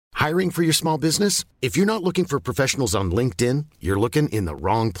Hiring for your small business? If you're not looking for professionals on LinkedIn, you're looking in the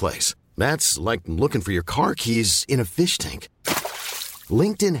wrong place. That's like looking for your car keys in a fish tank.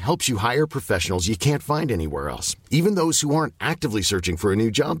 LinkedIn helps you hire professionals you can't find anywhere else, even those who aren't actively searching for a new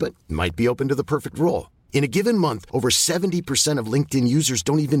job but might be open to the perfect role. In a given month, over 70% of LinkedIn users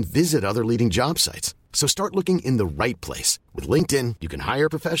don't even visit other leading job sites. So start looking in the right place. With LinkedIn, you can hire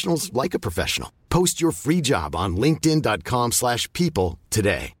professionals like a professional. Post your free job on linkedin.com/people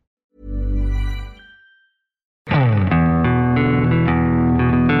today.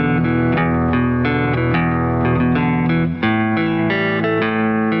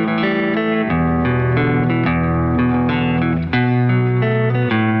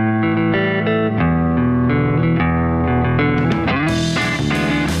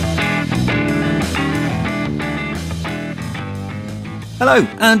 Hello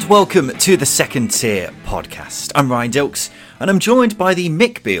and welcome to the Second Tier Podcast. I'm Ryan Dilks and I'm joined by the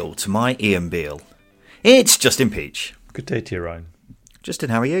Mick Beale to my Ian Beale. It's Justin Peach. Good day to you, Ryan.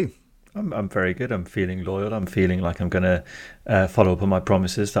 Justin, how are you? I'm very good. I'm feeling loyal. I'm feeling like I'm going to follow up on my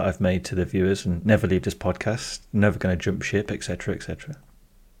promises that I've made to the viewers and never leave this podcast, never going to jump ship, etc., etc.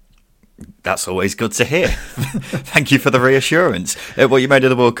 That's always good to hear. Thank you for the reassurance. What you made of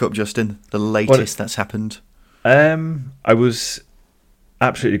the World Cup, Justin? The latest that's happened? I was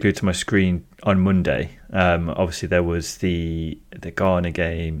absolutely glued to my screen on Monday. Obviously, there was the Ghana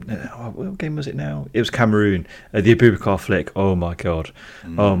game. What game was it now? It was Cameroon. The Abubakar flick. Oh my god!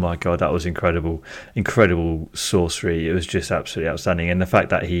 Oh my god! That was incredible. Incredible sorcery. It was just absolutely outstanding. And the fact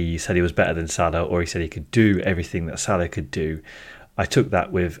that he said he was better than Salah, or he said he could do everything that Salah could do, I took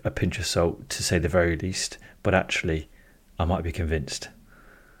that with a pinch of salt, to say the very least. But actually, I might be convinced.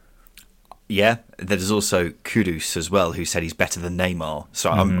 Yeah, there's also Kudus as well, who said he's better than Neymar. So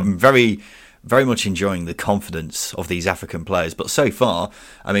I'm very, very much enjoying the confidence of these African players. But so far,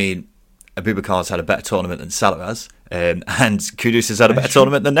 I mean, Abubakar's had a better tournament than Salah has, and Kudus has had a better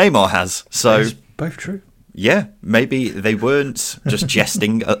tournament than Neymar has. So that's both true. Yeah, maybe they weren't just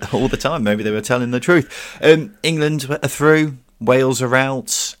jesting all the time. Maybe they were telling the truth. England are through, Wales are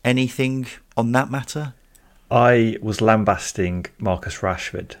out. Anything on that matter? I was lambasting Marcus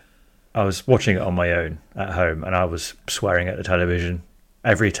Rashford. I was watching it on my own at home, and I was swearing at the television.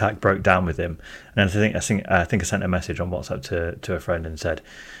 Every attack broke down with him, and I think I sent a message on WhatsApp to a friend and said,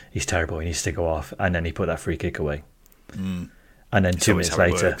 "He's terrible. He needs to go off." And then he put that free kick away. And then 2 minutes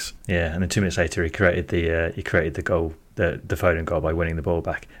later, he created the goal, the Foden goal, by winning the ball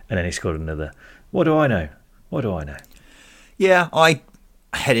back, and then he scored another. What do I know? Yeah, I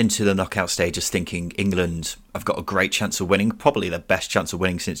head into the knockout stages thinking England have got a great chance of winning, probably their best chance of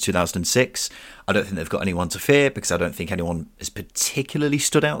winning since 2006. I don't think they've got anyone to fear because I don't think anyone has particularly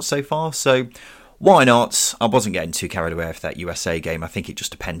stood out so far. So why not? I wasn't getting too carried away with that USA game. I think it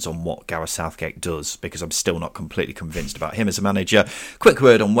just depends on what Gareth Southgate does because I'm still not completely convinced about him as a manager. Quick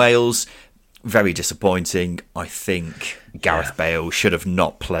word on Wales. Very disappointing. I think Gareth Bale should have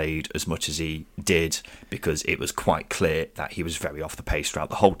not played as much as he did because it was quite clear that he was very off the pace throughout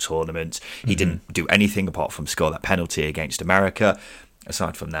the whole tournament. He didn't do anything apart from score that penalty against America.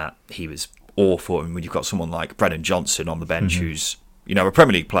 Aside from that, he was awful. And when you've got someone like Brennan Johnson on the bench who's, a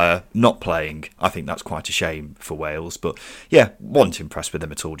Premier League player not playing, I think that's quite a shame for Wales. But yeah, wasn't impressed with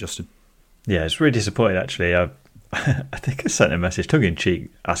them at all, Justin. Yeah, it's really disappointing actually. I think I sent a message,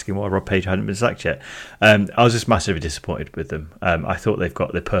 tongue-in-cheek, asking why Rob Page hadn't been sacked yet. I was just massively disappointed with them. I thought they've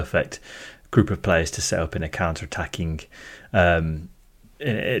got the perfect group of players to set up in a counter-attacking, in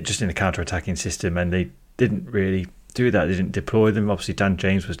a counter-attacking system, and they didn't really do that. They didn't deploy them. Obviously, Dan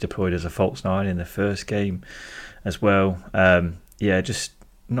James was deployed as a false nine in the first game as well. Just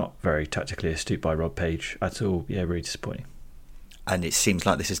not very tactically astute by Rob Page at all. Yeah, really disappointing. And it seems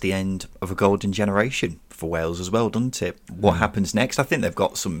like this is the end of a golden generation for Wales as well, doesn't it? What happens next? I think they've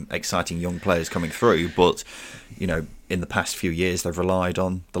got some exciting young players coming through, but, in the past few years, they've relied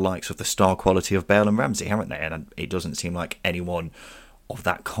on the likes of the star quality of Bale and Ramsey, haven't they? And it doesn't seem like anyone of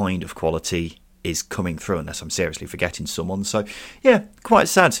that kind of quality is coming through, unless I'm seriously forgetting someone. So, yeah, quite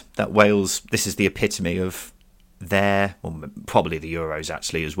sad that Wales, this is the epitome of probably the Euros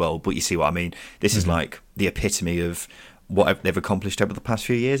actually as well, but you see what I mean? This is like the epitome of what they've accomplished over the past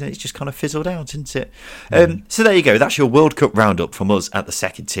few years, and it's just kind of fizzled out, isn't it? So there you go. That's your World Cup roundup from us at the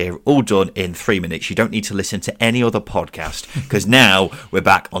Second Tier, all done in 3 minutes. You don't need to listen to any other podcast because now we're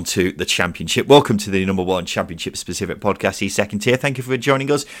back onto the Championship. Welcome to the number one Championship-specific podcast, the Second Tier. Thank you for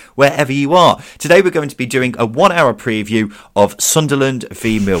joining us wherever you are. Today we're going to be doing a 1 hour preview of Sunderland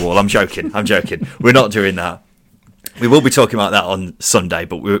v Millwall. I'm joking. We're not doing that. We will be talking about that on Sunday,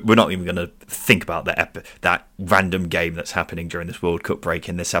 but we're not even going to think about that random game that's happening during this World Cup break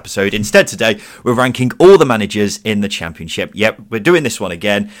in this episode. Instead, today, we're ranking all the managers in the Championship. Yep, we're doing this one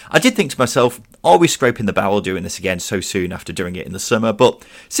again. I did think to myself, are we scraping the barrel doing this again so soon after doing it in the summer? But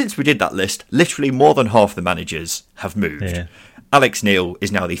since we did that list, literally more than half the managers have moved. Yeah. Alex Neil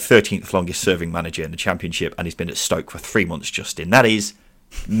is now the 13th longest serving manager in the Championship, and he's been at Stoke for 3 months, Justin. That is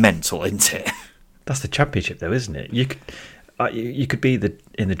mental, isn't it? That's the Championship, though, isn't it? You could be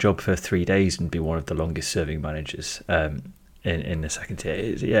in the job for 3 days and be one of the longest serving managers in the second tier.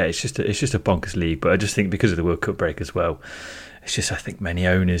 It's just a bonkers league. But I just think because of the World Cup break as well, it's just I think many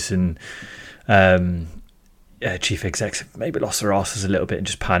owners and chief execs have maybe lost their arses a little bit and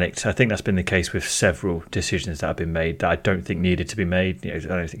just panicked. I think that's been the case with several decisions that have been made that I don't think needed to be made. I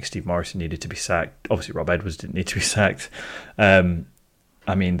don't think Steve Morrison needed to be sacked. Obviously, Rob Edwards didn't need to be sacked.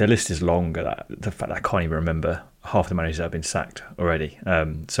 I mean, the list is longer. The fact that I can't even remember half the managers that have been sacked already.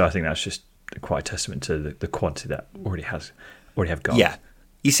 So I think that's just quite a testament to the quantity that already have gone. Yeah,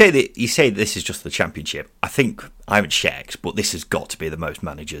 you say this is just the Championship. I think I haven't checked, but this has got to be the most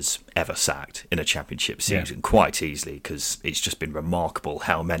managers ever sacked in a Championship season, quite easily, because it's just been remarkable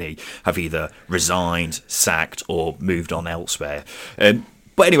how many have either resigned, sacked, or moved on elsewhere.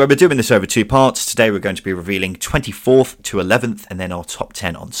 But anyway, we're doing this over 2 parts. Today we're going to be revealing 24th to 11th and then our top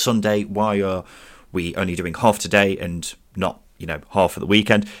 10 on Sunday. Why are we only doing half today and not, half of the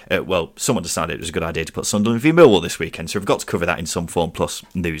weekend? Well, someone decided it was a good idea to put Sunderland v Millwall this weekend, so we've got to cover that in some form, plus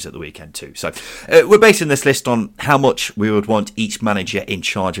news at the weekend too. So we're basing this list on how much we would want each manager in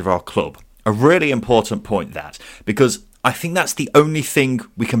charge of our club. A really important point, that, because I think that's the only thing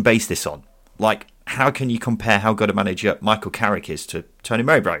we can base this on. Like, how can you compare how good a manager Michael Carrick is to Tony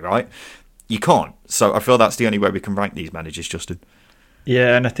Mowbray, right? You can't. So I feel that's the only way we can rank these managers, Justin.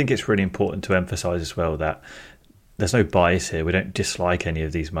 Yeah, and I think it's really important to emphasise as well that there's no bias here. We don't dislike any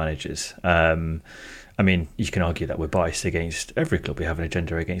of these managers. I mean, you can argue that we're biased against every club. We have an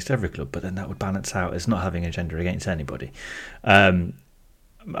agenda against every club, but then that would balance out as not having an agenda against anybody.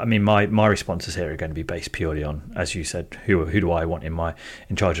 I mean, my responses here are going to be based purely on, as you said, who do I want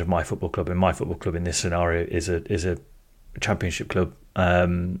in charge of my football club? And my football club in this scenario is a Championship club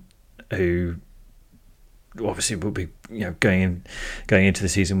who obviously will be going into the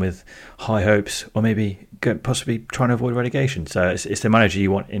season with high hopes, or maybe possibly trying to avoid relegation. So it's the manager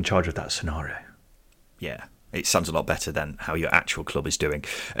you want in charge of that scenario. Yeah. It sounds a lot better than how your actual club is doing.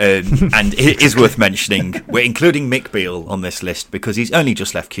 And it is worth mentioning, we're including Mick Beale on this list because he's only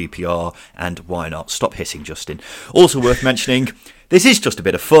just left QPR, and why not? Stop hissing, Justin. Also worth mentioning, this is just a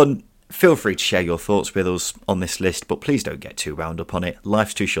bit of fun. Feel free to share your thoughts with us on this list, but please don't get too wound up on it.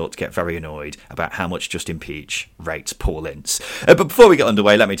 Life's too short to get very annoyed about how much Justin Peach rates Paul Ince. But before we get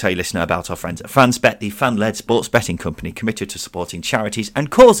underway, let me tell you, listener, about our friends at FansBet, the fan-led sports betting company committed to supporting charities and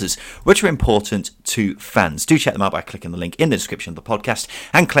causes which are important to fans. Do check them out by clicking the link in the description of the podcast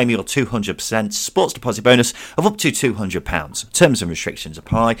and claim your 200% sports deposit bonus of up to £200. Terms and restrictions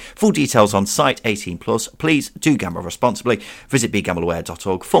apply. Full details on site, 18+. Please do gamble responsibly. Visit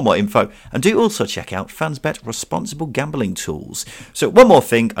begambleaware.org for more info. And do also check out FansBet responsible gambling tools. So one more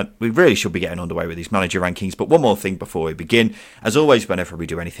thing, we really should be getting underway with these manager rankings, but one more thing before we begin. As always, whenever we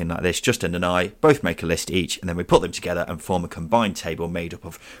do anything like this, Justin and I both make a list each, and then we put them together and form a combined table made up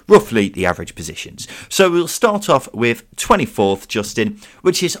of roughly the average positions. So we'll start off with 24th, Justin,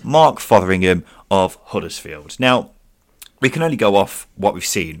 which is Mark Fotheringham of Huddersfield. Now, we can only go off what we've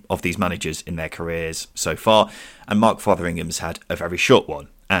seen of these managers in their careers so far, and Mark Fotheringham's had a very short one.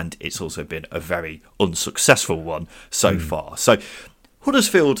 And it's also been a very unsuccessful one so far. So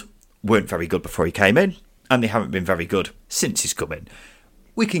Huddersfield weren't very good before he came in, and they haven't been very good since he's come in.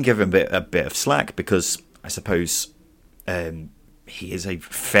 We can give him a bit of slack because I suppose he is a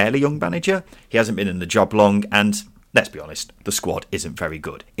fairly young manager. He hasn't been in the job long, and let's be honest, the squad isn't very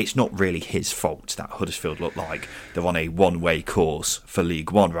good. It's not really his fault that Huddersfield look like they're on a one-way course for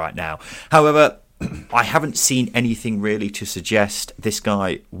League One right now. However, I haven't seen anything really to suggest this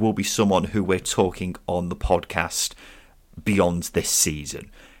guy will be someone who we're talking on the podcast beyond this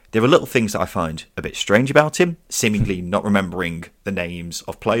season. There are little things that I find a bit strange about him, seemingly not remembering the names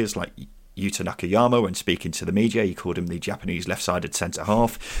of players like Yuta Nakayama when speaking to the media. He called him the Japanese left-sided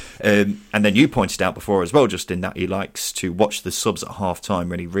centre-half. And then you pointed out before as well, Justin, that he likes to watch the subs at half-time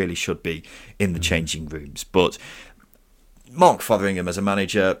when he really should be in the changing rooms. But Mark Fotheringham as a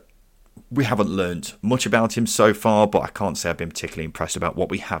manager, we haven't learned much about him so far, but I can't say I've been particularly impressed about what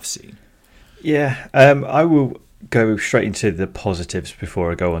we have seen. Yeah, I will go straight into the positives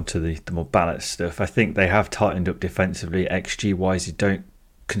before I go on to the more balanced stuff. I think they have tightened up defensively. XG-wise, you don't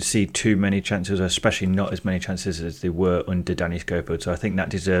concede too many chances, especially not as many chances as they were under Danny Schofield. So I think that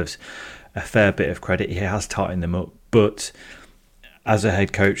deserves a fair bit of credit. He has tightened them up, but as a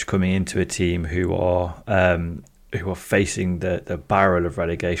head coach coming into a team who are facing the barrel of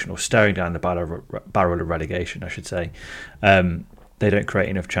relegation, or staring down the barrel of relegation, I should say, they don't create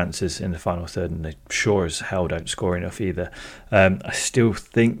enough chances in the final third, and they sure as hell don't score enough either. I still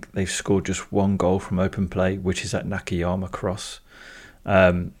think they've scored just one goal from open play, which is that Nakayama cross,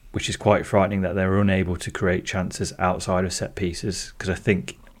 which is quite frightening that they're unable to create chances outside of set pieces, because I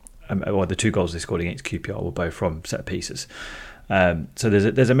think the 2 goals they scored against QPR were both from set pieces. So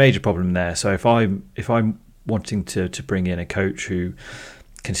there's a major problem there. So if I'm wanting to bring in a coach who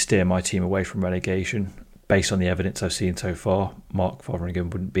can steer my team away from relegation, based on the evidence I've seen so far, Mark Fotheringham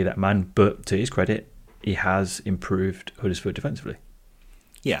wouldn't be that man. But to his credit, he has improved Huddersfield defensively.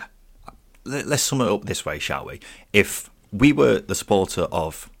 Yeah. Let's sum it up this way, shall we? If we were the supporter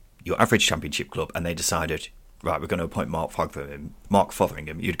of your average Championship club and they decided, right, we're going to appoint Mark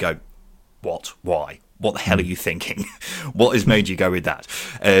Fotheringham, you'd go, what? Why? What the hell are you thinking? What has made you go with that?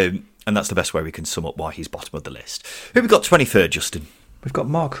 And that's the best way we can sum up why he's bottom of the list. Who have we got 23rd, Justin? We've got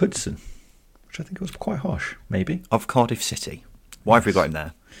Mark Hudson, which I think was quite harsh, maybe. Of Cardiff City. Why have we got him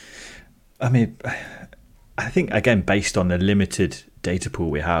there? I mean, I think, again, based on the limited data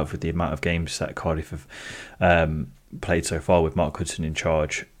pool we have with the amount of games that Cardiff have played so far with Mark Hudson in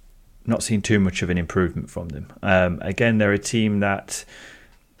charge, not seen too much of an improvement from them. Again, they're a team that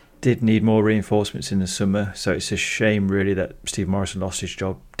did need more reinforcements in the summer, so it's a shame really that Steve Morrison lost his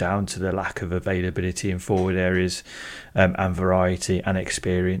job down to the lack of availability in forward areas and variety and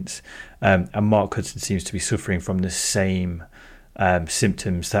experience. And Mark Hudson seems to be suffering from the same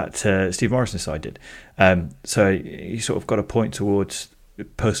symptoms that Steve Morrison's side did. So you sort of got to point towards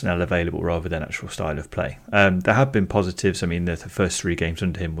personnel available rather than actual style of play. There have been positives. I mean, the first 3 games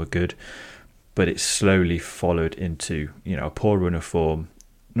under him were good, but it's slowly followed into a poor run of form,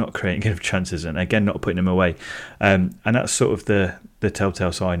 not creating enough chances, and again not putting them away, and that's sort of the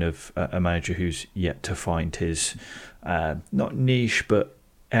telltale sign of a manager who's yet to find his not niche but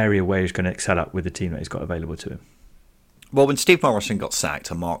area where he's going to excel at with the team that he's got available to him. Well, when Steve Morrison got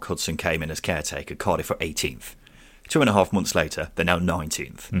sacked and Mark Hudson came in as caretaker, Cardiff were 18th. 2.5 months later, they're now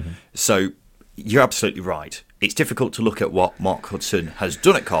 19th. Mm-hmm. So you're absolutely right. It's difficult to look at what Mark Hudson has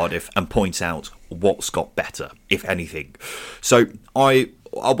done at Cardiff and point out what's got better, if anything. So I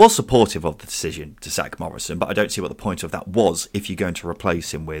was supportive of the decision to sack Morrison, but I don't see what the point of that was if you're going to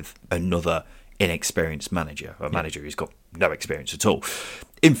replace him with another inexperienced manager, or a manager who's got no experience at all.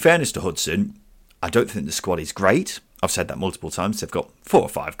 In fairness to Hudson, I don't think the squad is great. I've said that multiple times. They've got 4 or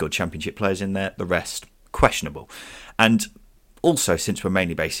 5 good Championship players in there, the rest questionable. And also, since we're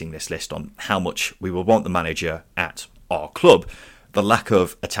mainly basing this list on how much we will want the manager at our club, the lack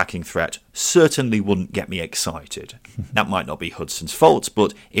of attacking threat certainly wouldn't get me excited. That might not be Hudson's fault,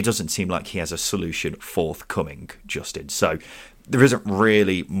 but it doesn't seem like he has a solution forthcoming, Justin. So there isn't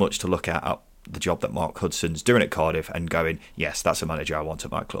really much to look at the job that Mark Hudson's doing at Cardiff and going, yes, that's a manager I want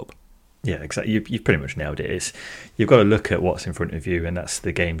at my club. Yeah, exactly. You've pretty much nailed it. You've got to look at what's in front of you, and that's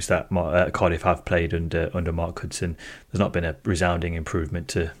the games that Cardiff have played under Mark Hudson. There's not been a resounding improvement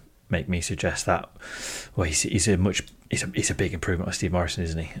to make me suggest that. Well, he's a big improvement on Steve Morrison,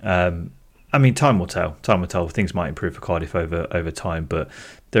 isn't he? I mean, time will tell. Time will tell. Things might improve for Cardiff over time, but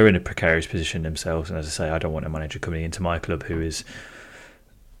they're in a precarious position themselves. And as I say, I don't want a manager coming into my club who is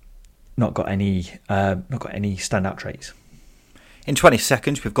not got any standout traits. In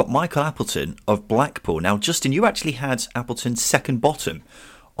 22nd, we've got Michael Appleton of Blackpool. Now, Justin, you actually had Appleton second bottom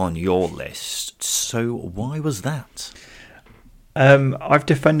on your list. So why was that? I've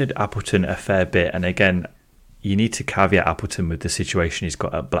defended Appleton a fair bit, and again, you need to caveat Appleton with the situation he's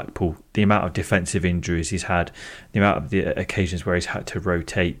got at Blackpool, the amount of defensive injuries he's had, the amount of the occasions where he's had to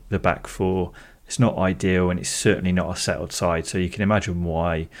rotate the back four. It's not ideal, and it's certainly not a settled side, so you can imagine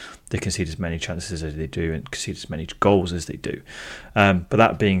why they concede as many chances as they do and concede as many goals as they do. But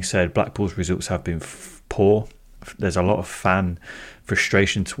that being said, Blackpool's results have been poor. There's a lot of fan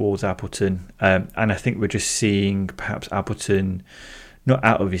frustration towards Appleton, and I think we're just seeing perhaps Appleton not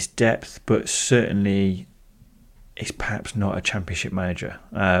out of his depth, but certainly he's perhaps not a Championship manager.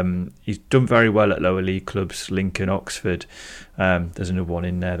 He's done very well at lower league clubs, Lincoln, Oxford. There's another one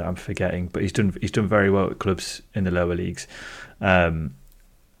in there that I'm forgetting, but he's done very well at clubs in the lower leagues, and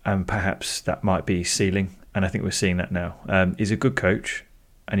perhaps that might be ceiling. And I think we're seeing that now. He's a good coach,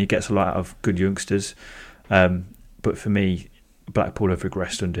 and he gets a lot out of good youngsters. But for me, Blackpool have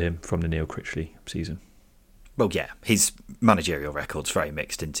regressed under him from the Neil Critchley season. Well, yeah, his managerial record's very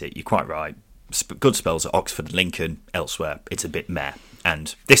mixed, isn't it? You're quite right. good spells at Oxford and Lincoln. Elsewhere, it's a bit meh.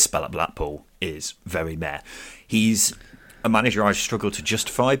 And this spell at Blackpool is very meh. He's a manager I struggle to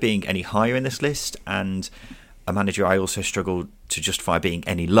justify being any higher in this list, and a manager I also struggle to justify being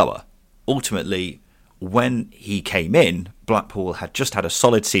any lower. Ultimately, when he came in, Blackpool had just had a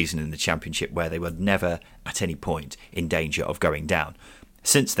solid season in the Championship where they were never at any point in danger of going down.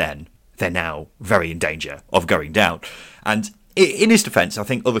 Since then, they're now very in danger of going down. And in his defence, I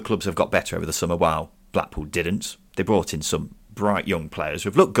think other clubs have got better over the summer while Blackpool didn't. They brought in some bright young players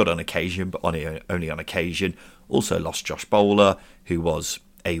who've looked good on occasion, but only on occasion. Also lost Josh Bowler, who was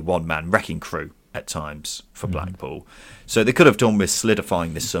a one-man wrecking crew at times for Blackpool. So they could have done with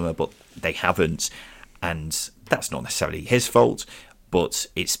solidifying this summer, but they haven't. And that's not necessarily his fault, but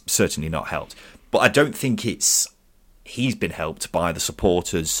it's certainly not helped. But I don't think he's been helped by the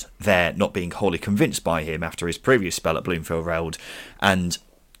supporters there not being wholly convinced by him after his previous spell at Bloomfield Road. And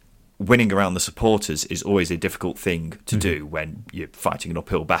winning around the supporters is always a difficult thing to do when you're fighting an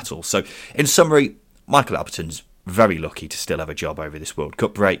uphill battle. So in summary, Michael Alberton's very lucky to still have a job over this World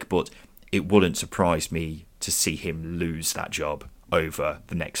Cup break, but it wouldn't surprise me to see him lose that job over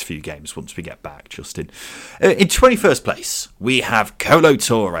the next few games once we get back, Justin. In 21st place, we have Kolo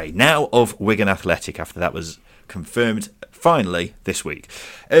Touré, now of Wigan Athletic, after that was confirmed finally this week.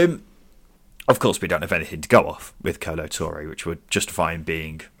 Of course, we don't have anything to go off with Kolo Touré, which would justify him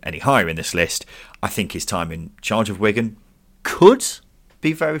being any higher in this list. I think his time in charge of Wigan could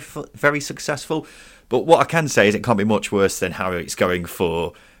be very, very successful, but what I can say is it can't be much worse than how it's going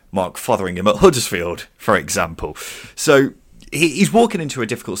for Mark Fotheringham at Huddersfield, for example. So he's walking into a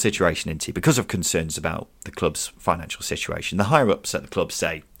difficult situation, isn't he, because of concerns about the club's financial situation. The higher-ups at the club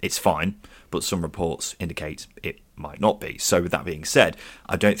say it's fine, but some reports indicate it might not be. So with that being said,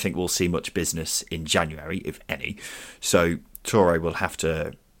 I don't think we'll see much business in January, if any. So Touré will have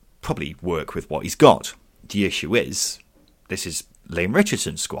to probably work with what he's got. The issue is, this is Liam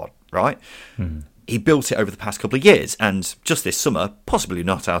Richardson's squad, right? He built it over the past couple of years, and just this summer, possibly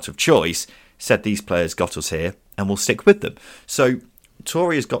not out of choice, said these players got us here and we'll stick with them. So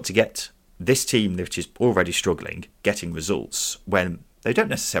Touré has got to get this team, which is already struggling, getting results when they don't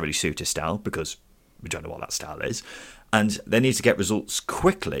necessarily suit his style, because we don't know what that style is, and they need to get results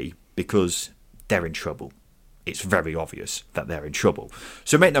quickly because they're in trouble. It's very obvious that they're in trouble.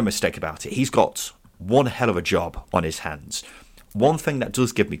 So make no mistake about it, he's got one hell of a job on his hands. One thing that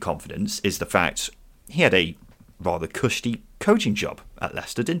does give me confidence is the fact he had a rather cushy coaching job at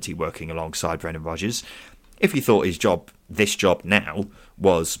Leicester, didn't he, working alongside Brendan Rodgers. If he thought this job now,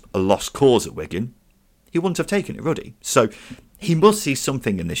 was a lost cause at Wigan, he wouldn't have taken it, would he? So he must see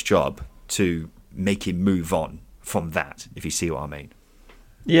something in this job to make him move on from that, if you see what I mean.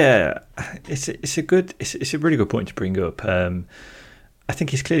 Yeah, it's a really good point to bring up. I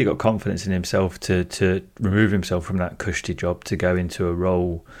think he's clearly got confidence in himself to remove himself from that cushy job to go into a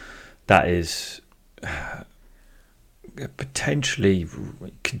role that is potentially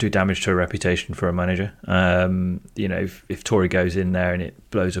can do damage to a reputation for a manager. If Tory goes in there and it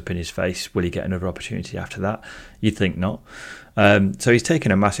blows up in his face, will he get another opportunity after that? You'd think not. So he's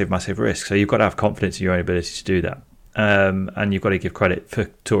taken a massive risk. So you've got to have confidence in your own ability to do that. And you've got to give credit for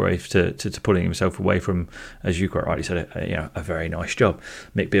Toure to pulling himself away from, as you quite rightly said, a very nice job.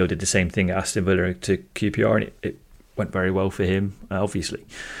 Mick Beale did the same thing at Aston Villa to QPR, and it went very well for him, obviously.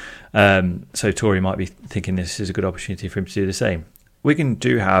 So Toure might be thinking this is a good opportunity for him to do the same. Wigan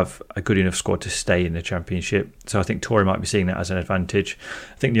do have a good enough squad to stay in the Championship, so I think Toure might be seeing that as an advantage.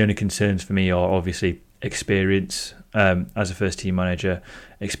 I think the only concerns for me are obviously experience as a first-team manager,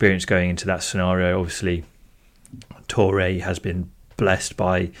 experience going into that scenario. Obviously, Toure has been blessed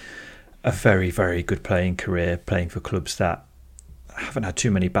by a very, very good playing career, playing for clubs that haven't had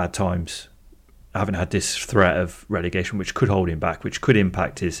too many bad times, haven't had this threat of relegation, which could hold him back, which could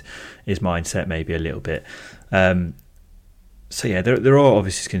impact his mindset maybe a little bit. So yeah, there are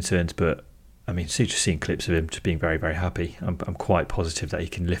obviously concerns, but I mean, just seeing clips of him just being very, very happy, I'm quite positive that he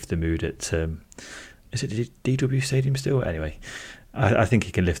can lift the mood at, is it DW Stadium still? Anyway, I think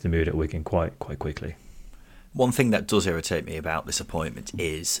he can lift the mood at Wigan quite quickly. One thing that does irritate me about this appointment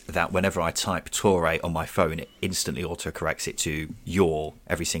is that whenever I type Toure on my phone, it instantly autocorrects it to your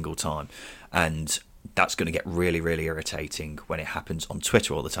every single time. And that's going to get really, really irritating when it happens on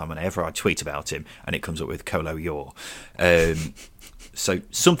Twitter all the time. Whenever I tweet about him and it comes up with Kolo Your. So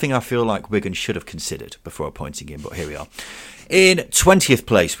something I feel like Wigan should have considered before appointing him, but here we are. In 20th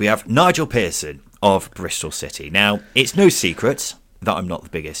place, we have Nigel Pearson of Bristol City. Now, it's no secret that I'm not the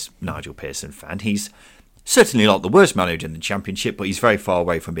biggest Nigel Pearson fan. He's certainly not the worst manager in the Championship, but he's very far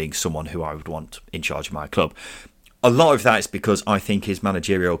away from being someone who I would want in charge of my club. A lot of that is because I think his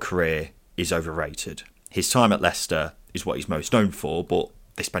managerial career is overrated. His time at Leicester is what he's most known for, but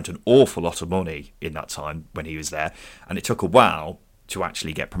they spent an awful lot of money in that time when he was there, and it took a while to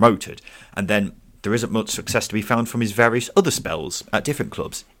actually get promoted. And then there isn't much success to be found from his various other spells at different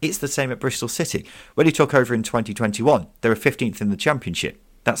clubs. It's the same at Bristol City. When he took over in 2021, they were 15th in the Championship.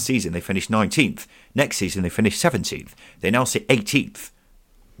 That season they finished 19th. Next season they finished 17th. They now sit 18th.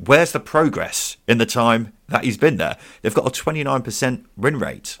 Where's the progress in the time that he's been there? They've got a 29% win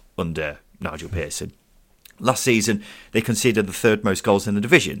rate under Nigel Pearson. Last season, they conceded the third most goals in the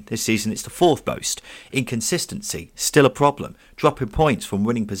division. This season, it's the fourth most. Inconsistency, still a problem. Dropping points from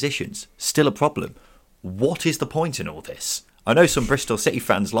winning positions, still a problem. What is the point in all this? I know some Bristol City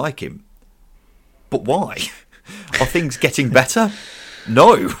fans like him, but why? Are things getting better?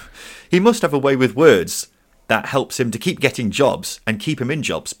 No. He must have a way with words that helps him to keep getting jobs and keep him in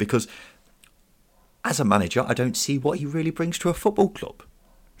jobs, because as a manager, I don't see what he really brings to a football club.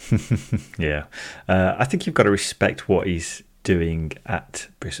 Yeah, I think you've got to respect what he's doing at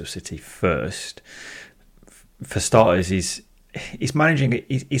Bristol City first. For starters, he's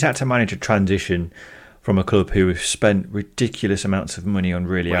had to manage a transition from a club who have spent ridiculous amounts of money on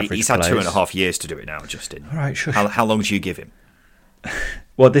really average he's players. He's had 2.5 years to do it now, Justin. All right, sure. How long do you give him?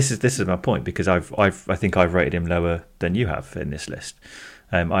 Well, this is my point, because I think I've rated him lower than you have in this list.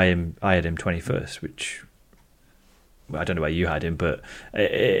 I had him 21st, which, I don't know where you had him, but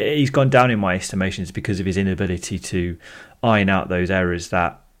he's gone down in my estimations because of his inability to iron out those errors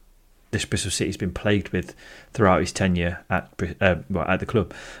that this Bristol City's been plagued with throughout his tenure at the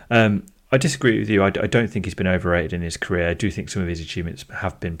club. I disagree with you. I don't think he's been overrated in his career. I do think some of his achievements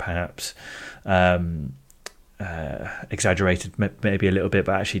have been perhaps exaggerated, maybe a little bit,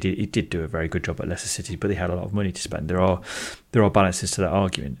 but actually he did do a very good job at Leicester City, but they had a lot of money to spend. There are balances to that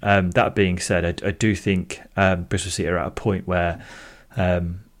argument. That being said, I do think Bristol City are at a point where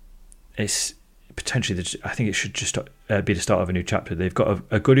it's potentially, I think it should just be the start of a new chapter. They've got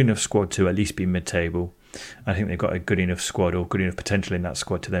a good enough squad to at least be mid-table. I think they've got a good enough squad, or good enough potential in that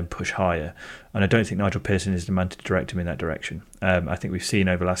squad, to then push higher. And I don't think Nigel Pearson is the man to direct him in that direction. I think we've seen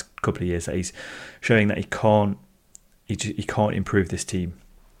over the last couple of years that he's showing that he can't improve this team.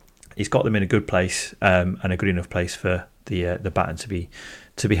 He's got them in a good place, and a good enough place for the baton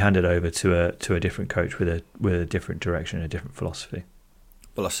to be handed over to a different coach with a different direction and a different philosophy.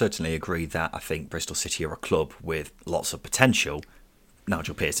 Well, I certainly agree that I think Bristol City are a club with lots of potential.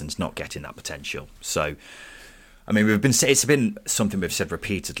 Nigel Pearson's not getting that potential. So, I mean, it's been something we've said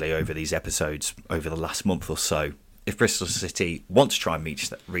repeatedly over these episodes over the last month or so. If Bristol City want to try and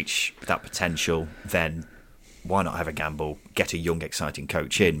reach that potential, then why not have a gamble, get a young, exciting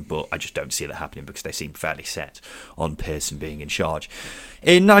coach in? But I just don't see that happening, because they seem fairly set on Pearson being in charge.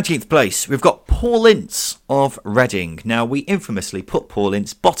 In 19th place, we've got Paul Ince of Reading. Now, we infamously put Paul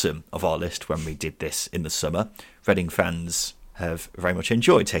Ince bottom of our list when we did this in the summer. Reading fans have very much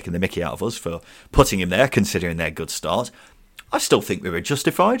enjoyed taking the mickey out of us for putting him there, considering their good start. I still think we were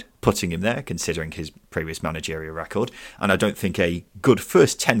justified putting him there, considering his previous managerial record, and I don't think a good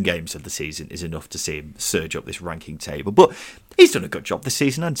first 10 games of the season is enough to see him surge up this ranking table. But he's done a good job this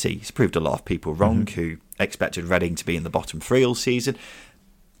season, hasn't he? He's proved a lot of people wrong who expected Reading to be in the bottom three all season.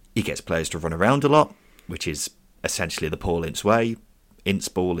 He gets players to run around a lot, which is essentially the Paul Ince way. Ince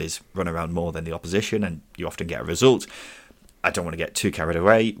ball is run around more than the opposition, and you often get a result. I don't want to get too carried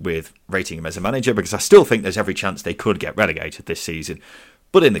away with rating him as a manager, because I still think there's every chance they could get relegated this season.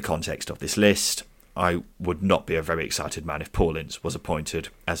 But in the context of this list, I would not be a very excited man if Paul Ince was appointed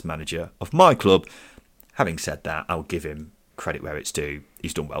as manager of my club. Having said that, I'll give him credit where it's due.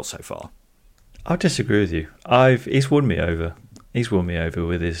 He's done well so far. I'll disagree with you. He's won me over. He's won me over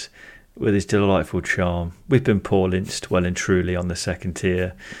with his delightful charm. We've been Paul Inced well and truly on the second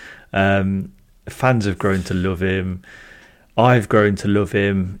tier. Fans have grown to love him. I've grown to love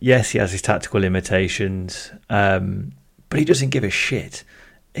him. Yes, he has his tactical limitations, but he doesn't give a shit.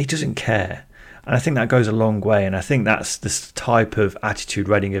 He doesn't care. And I think that goes a long way. And I think that's the type of attitude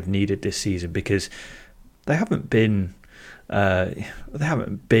Reading have needed this season, because they haven't been a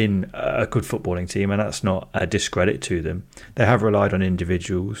good footballing team, and that's not a discredit to them. They have relied on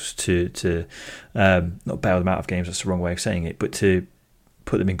individuals to not bail them out of games. That's the wrong way of saying it, but to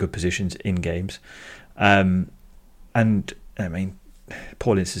put them in good positions in games. And I mean,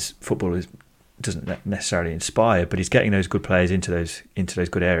 Paul Ince's football doesn't necessarily inspire, but he's getting those good players into those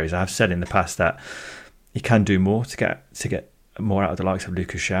good areas. I've said in the past that he can do more to get more out of the likes of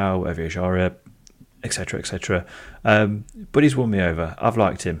Lucas Shaw, Evie Ajara, etc., etc. But he's won me over. I've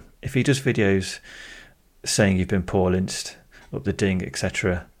liked him. If he does videos saying you've been Paul Inced, up the ding,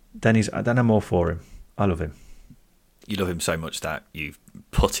 etc., then I'm all for him. I love him. You love him so much that you've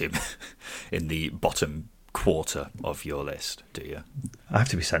put him in the bottom quarter of your list, do you? I have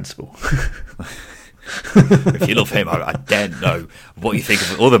to be sensible. If you love him, I don't know what you think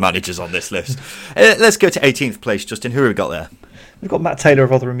of other managers on this list. Let's go to 18th place, Justin. Who have we got there? We've got Matt Taylor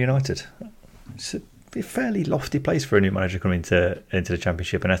of Rotherham United. It's a fairly lofty place for a new manager coming into the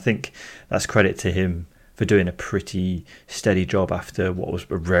Championship, and I think that's credit to him for doing a pretty steady job after what was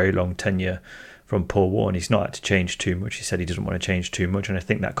a very long tenure from Paul Warne. He's not had to change too much. He said he doesn't want to change too much, and I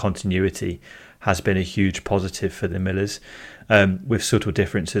think that continuity has been a huge positive for the Millers. With subtle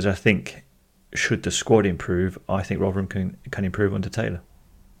differences, I think, should the squad improve, I think Rotherham can improve under Taylor.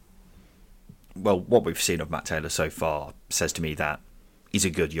 Well, what we've seen of Matt Taylor so far says to me that he's a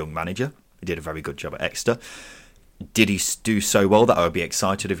good young manager. He did a very good job at Exeter. Did he do so well that I would be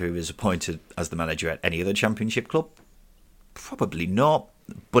excited if he was appointed as the manager at any other Championship club? Probably not,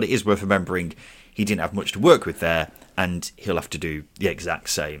 but it is worth remembering he didn't have much to work with there, and he'll have to do the exact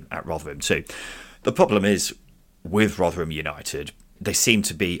same at Rotherham too. The problem is, with Rotherham United, they seem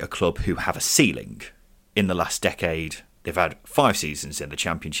to be a club who have a ceiling. In the last decade, they've had 5 seasons in the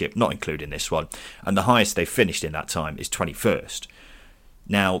Championship, not including this one, and the highest they've finished in that time is 21st.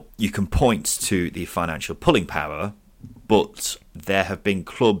 Now, you can point to the financial pulling power, but there have been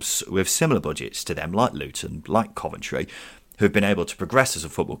clubs with similar budgets to them, like Luton, like Coventry, who have been able to progress as a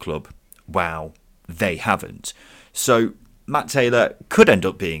football club, while they haven't. So Matt Taylor could end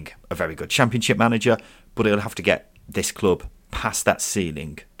up being a very good Championship manager, but he'll have to get this club past that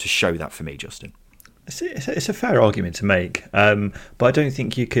ceiling to show that for me, Justin. It's a fair argument to make, but I don't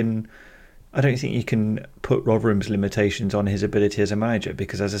think you can put Rotherham's limitations on his ability as a manager,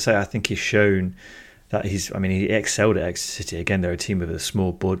 because, as I say, I think he's shown that he excelled at Exeter City. Again, they're a team with a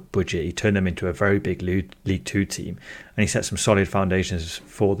small budget. He turned them into a very big League Two team, and he set some solid foundations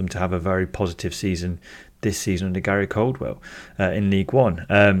for them to have a very positive season this season under Gary Caldwell in League One.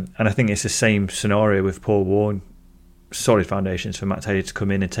 And I think it's the same scenario with Paul Warne. Solid foundations for Matt Taylor to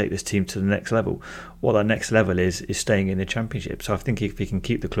come in and take this team to the next level. What that next level is staying in the Championship. So I think if he can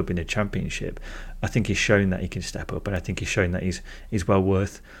keep the club in the Championship, I think he's shown that he can step up, and I think he's shown that he's well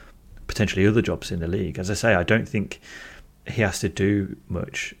worth potentially other jobs in the league. As I say, I don't think he has to do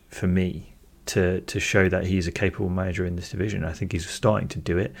much for me to show that he's a capable manager in this division. I think he's starting to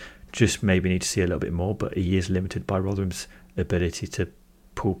do it. Just maybe need to see a little bit more, but he is limited by Rotherham's ability to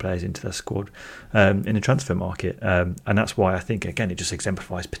pull players into their squad in the transfer market, and that's why I think, again, it just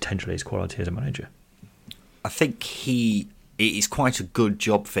exemplifies potentially his quality as a manager. I think it is quite a good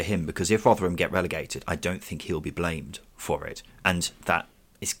job for him, because if Rotherham get relegated, I don't think he'll be blamed for it, and that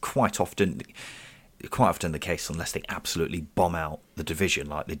is quite often the case unless they absolutely bomb out the division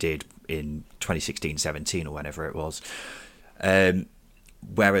like they did in 2016-17 or whenever it was.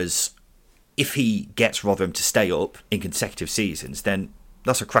 Whereas if he gets Rotherham to stay up in consecutive seasons, then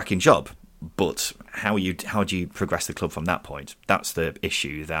that's a cracking job, but how do you progress the club from that point? That's the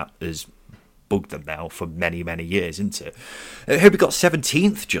issue that has bugged them now for many, many years, isn't it? Who have we got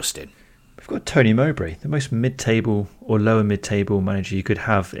 17th, Justin? We've got Tony Mowbray, the most mid-table or lower mid-table manager you could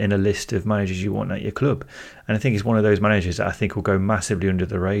have in a list of managers you want at your club. And I think he's one of those managers that I think will go massively under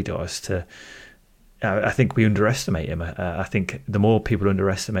the radar. I think we underestimate him. I think the more people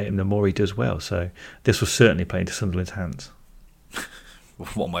underestimate him, the more he does well. So this will certainly play into Sunderland's hands.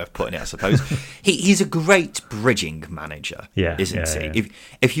 One way of putting it, I suppose. He's a great bridging manager, isn't he? Yeah.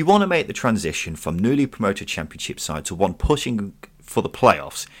 If you want to make the transition from newly promoted Championship side to one pushing for the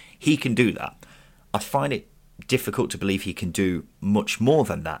playoffs, he can do that. I find it difficult to believe he can do much more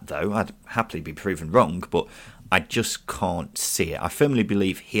than that, though. I'd happily be proven wrong, but I just can't see it. I firmly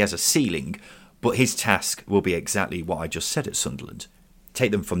believe he has a ceiling, but his task will be exactly what I just said at Sunderland.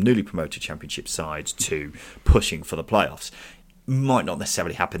 Take them from newly promoted Championship side to pushing for the playoffs. Might not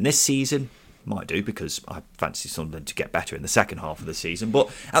necessarily happen this season. Might do, because I fancy Sunderland to get better in the second half of the season.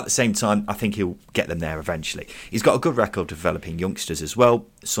 But at the same time, I think he'll get them there eventually. He's got a good record of developing youngsters as well.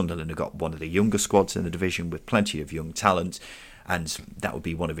 Sunderland have got one of the younger squads in the division with plenty of young talent. And that would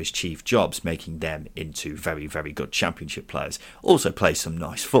be one of his chief jobs, making them into very, very good Championship players. Also plays some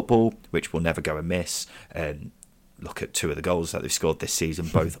nice football, which will never go amiss. Look at 2 of the goals that they've scored this season,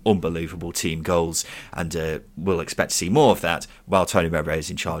 both unbelievable team goals, and we'll expect to see more of that while Tony Mowbray is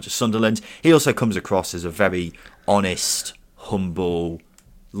in charge of Sunderland. He also comes across as a very honest, humble,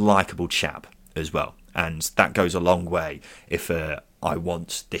 likeable chap as well, and that goes a long way if I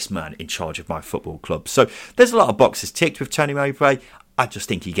want this man in charge of my football club. So there's a lot of boxes ticked with Tony Mowbray. I just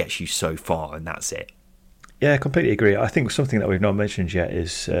think he gets you so far, and that's it. Yeah, I completely agree. I think something that we've not mentioned yet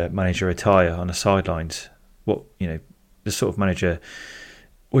is manager attire on the sidelines. The sort of manager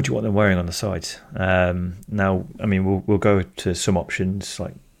what do you want them wearing on the sides? Now, I mean, we'll go to some options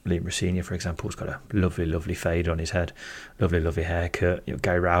like Liam Rossini, for example, has got a lovely, lovely fade on his head, lovely, lovely haircut.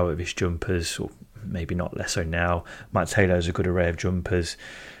 Gary Rowett with his jumpers, or maybe not less so now. Matt Taylor has a good array of jumpers.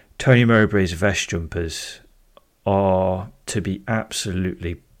 Tony Mowbray's vest jumpers are, to be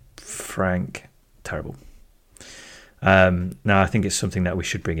absolutely frank, terrible. Now, I think it's something that we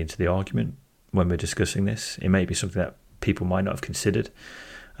should bring into the argument when we're discussing this. It may be something that people might not have considered,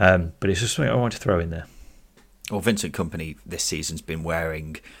 but it's just something I want to throw in there. Well, Vincent Kompany this season's been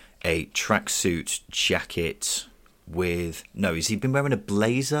wearing a tracksuit jacket has he been wearing a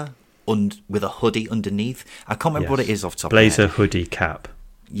blazer with a hoodie underneath? I can't remember what it is off the top blazer, of my head. hoodie, cap.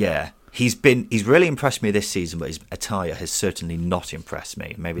 Yeah. He's really impressed me this season, but his attire has certainly not impressed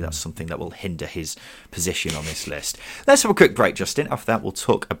me. Maybe that's something that will hinder his position on this list. Let's have a quick break, Justin. After that, we'll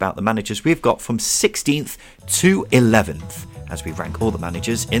talk about the managers we've got from 16th to 11th as we rank all the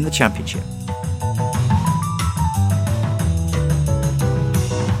managers in the Championship.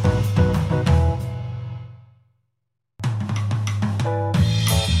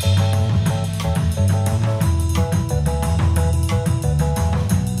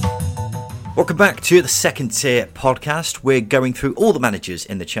 Welcome back to the Second Tier podcast. We're going through all the managers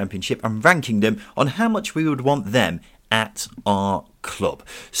in the Championship and ranking them on how much we would want them at our club.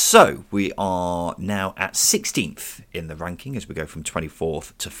 So we are now at 16th in the ranking as we go from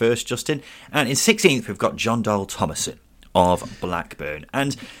 24th to 1st, Justin. And in 16th, we've got Jon Dahl Tomasson of Blackburn.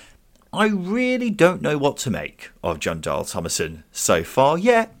 And I really don't know what to make of Jon Dahl Tomasson so far.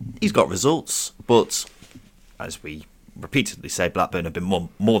 Yeah, he's got results, but as we repeatedly say, Blackburn have been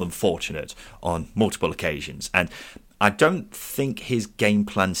more than fortunate on multiple occasions, and I don't think his game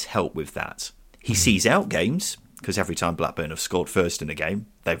plans help with that. He sees out games, because every time Blackburn have scored first in a game,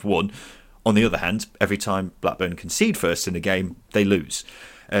 they've won. On the other hand, every time Blackburn concede first in a game, they lose.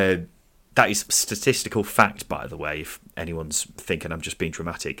 That is statistical fact, by the way, if anyone's thinking I'm just being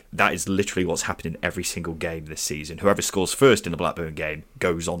dramatic. That is literally what's happened in every single game this season. Whoever scores first in a Blackburn game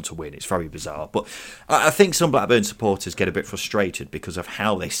goes on to win. It's very bizarre. But I think some Blackburn supporters get a bit frustrated because of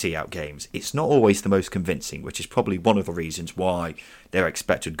how they see out games. It's not always the most convincing, which is probably one of the reasons why their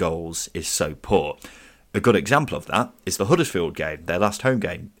expected goals is so poor. A good example of that is the Huddersfield game, their last home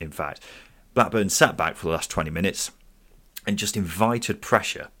game, in fact. Blackburn sat back for the last 20 minutes and just invited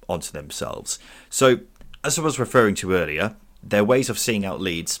pressure onto themselves. So, as I was referring to earlier, their ways of seeing out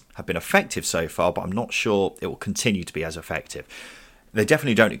leads have been effective so far, but I'm not sure it will continue to be as effective. They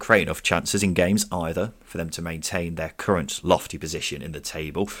definitely don't create enough chances in games either for them to maintain their current lofty position in the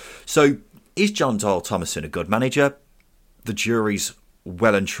table. So, is Jon Dahl Tomasson a good manager? The jury's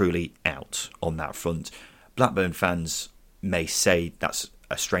well and truly out on that front. Blackburn fans may say that's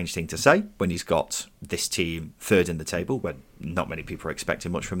a strange thing to say when he's got this team third in the table, when not many people are expecting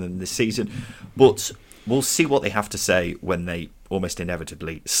much from them this season. But we'll see what they have to say when they almost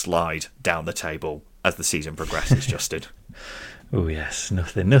inevitably slide down the table as the season progresses, Justin. Oh yes,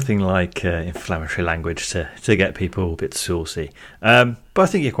 nothing like inflammatory language to get people a bit saucy. But I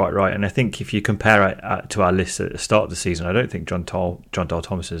think you're quite right, and I think if you compare it to our list at the start of the season, I don't think Jon Dahl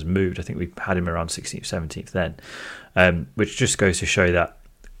Tomasson has moved. I think we had him around 16th, 17th then, which just goes to show that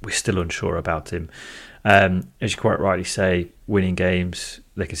we're still unsure about him. As you quite rightly say, winning games,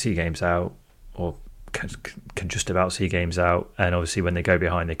 they can see games out, or can just about see games out, and obviously when they go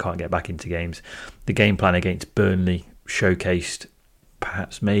behind, they can't get back into games. The game plan against Burnley showcased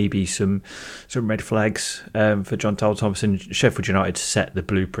perhaps maybe some red flags for Jon Dahl Tomasson. Sheffield United set the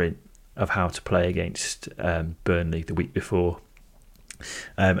blueprint of how to play against Burnley the week before,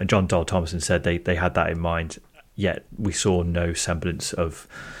 and Jon Dahl Tomasson said they had that in mind, yet we saw no semblance of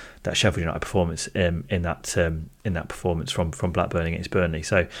that Sheffield United performance in that performance from Blackburn against Burnley.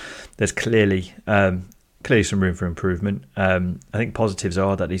 So there's clearly some room for improvement. I think positives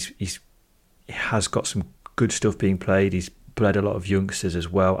are that he has got some good stuff being played. He's played a lot of youngsters as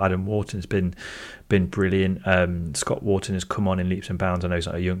well. Adam Wharton's been brilliant. Scott Wharton has come on in leaps and bounds. I know he's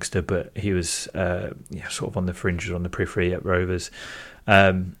not a youngster, but he was sort of on the fringes, on the periphery at Rovers.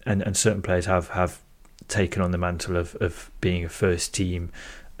 And certain players have taken on the mantle of being a first team,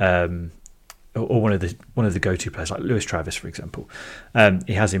 or one of the go-to players, like Lewis Travis, for example.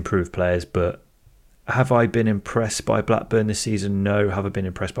 He has improved players, but have I been impressed by Blackburn this season? No. Have I been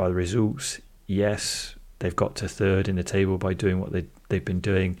impressed by the results? Yes. They've got to third in the table by doing what they've been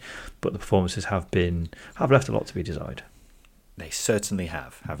doing, but the performances have left a lot to be desired. They certainly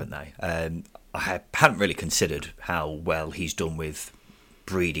have, haven't they? I hadn't really considered how well he's done with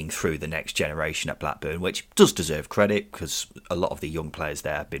breeding through the next generation at Blackburn, which does deserve credit because a lot of the young players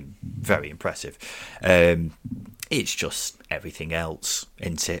there have been very impressive. It's just everything else,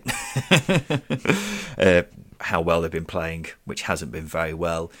 isn't it? How well they've been playing, which hasn't been very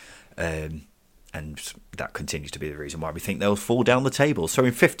well. And that continues to be the reason why we think they'll fall down the table. So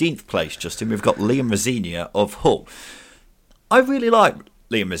in 15th place, Justin, we've got Liam Rosenior of Hull. I really like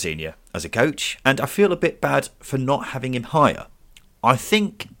Liam Rosenior as a coach, and I feel a bit bad for not having him higher. I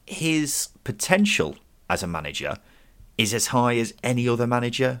think his potential as a manager is as high as any other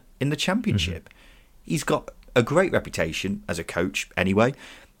manager in the Championship. He's got a great reputation as a coach anyway.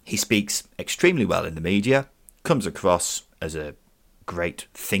 He speaks extremely well in the media, comes across as a great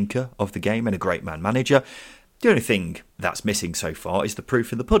thinker of the game and a great man-manager. The only thing that's missing so far is the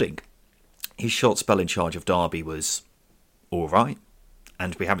proof in the pudding. His short spell in charge of Derby was all right,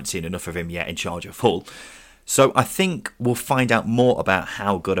 and we haven't seen enough of him yet in charge of Hull. So I think we'll find out more about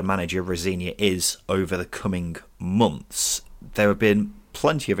how good a manager Rosenior is over the coming months. There have been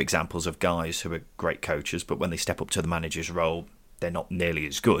plenty of examples of guys who are great coaches, but when they step up to the manager's role, they're not nearly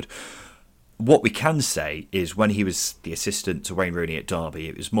as good. What we can say is when he was the assistant to Wayne Rooney at Derby,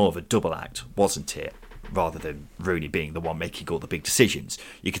 it was more of a double act, wasn't it? Rather than Rooney being the one making all the big decisions.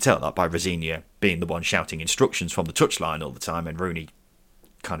 You could tell that by Rosenior being the one shouting instructions from the touchline all the time and Rooney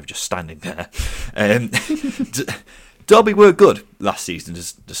kind of just standing there. Derby were good last season,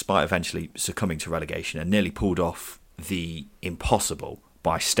 despite eventually succumbing to relegation, and nearly pulled off the impossible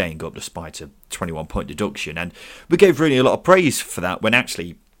by staying up despite a 21-point deduction. And we gave Rooney a lot of praise for that, when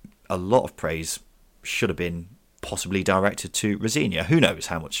actually a lot of praise should have been possibly directed to Rosenior. Who knows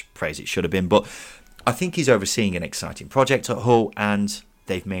how much praise it should have been, but I think he's overseeing an exciting project at Hull, and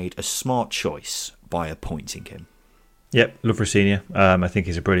they've made a smart choice by appointing him. Yep, love Rosenior. I think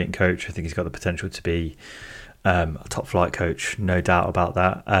he's a brilliant coach. I think he's got the potential to be a top flight coach, no doubt about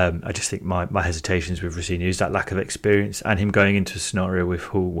that. I just think my hesitations with Rosenior is that lack of experience and him going into a scenario with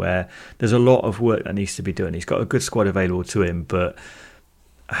Hull where there's a lot of work that needs to be done. He's got a good squad available to him, but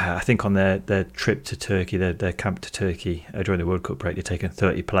I think on their trip to Turkey, their camp to Turkey during the World Cup break, they've taken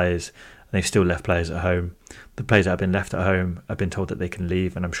 30 players and they've still left players at home. The players that have been left at home have been told that they can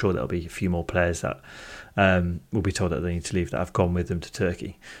leave, and I'm sure there'll be a few more players that will be told that they need to leave that have gone with them to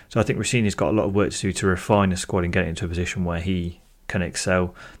Turkey. So I think Rosenior's got a lot of work to do to refine the squad and get it into a position where he can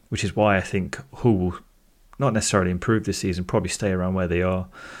excel, which is why I think Hull will not necessarily improve this season, probably stay around where they are,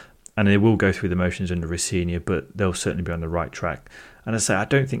 and they will go through the motions under Rosenior, but they'll certainly be on the right track. And as I say, I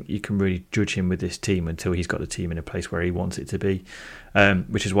don't think you can really judge him with this team until he's got the team in a place where he wants it to be,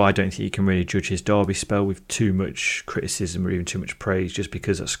 which is why I don't think you can really judge his Derby spell with too much criticism or even too much praise, just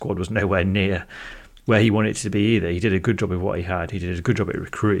because that squad was nowhere near where he wanted it to be either. He did a good job with what he had. He did a good job at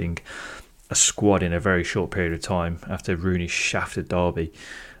recruiting a squad in a very short period of time after Rooney shafted Derby.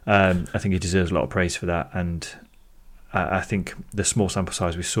 I think he deserves a lot of praise for that, and I think the small sample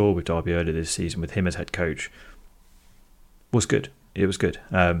size we saw with Derby earlier this season with him as head coach was good. It was good.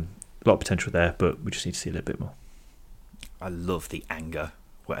 A lot of potential there, but we just need to see a little bit more. I love the anger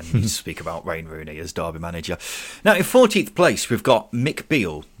when you speak about Wayne Rooney as Derby manager. Now, in 14th place, we've got Mick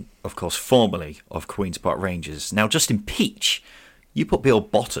Beale, of course, formerly of Queen's Park Rangers. Now, Justin Peach, you put Beale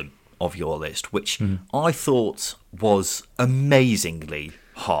bottom of your list, which I thought was amazingly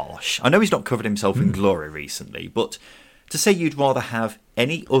harsh. I know he's not covered himself in glory recently, but to say you'd rather have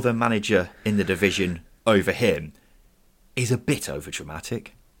any other manager in the division over him is a bit overdramatic.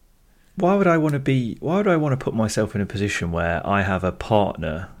 Why would I want to put myself in a position where I have a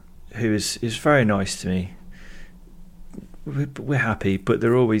partner who is very nice to me? We're happy, but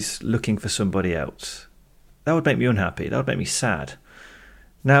they're always looking for somebody else. That would make me unhappy. That would make me sad.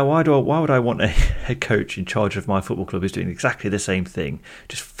 Now, why would I want a head coach in charge of my football club who's doing exactly the same thing,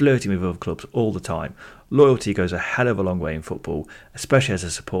 just flirting with other clubs all the time? Loyalty goes a hell of a long way in football, especially as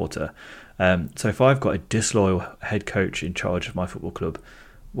a supporter. So if I've got a disloyal head coach in charge of my football club,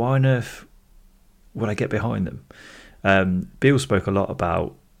 why on earth would I get behind them? Beale spoke a lot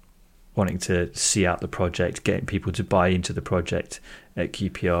about wanting to see out the project, getting people to buy into the project at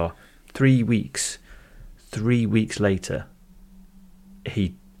QPR. 3 weeks later,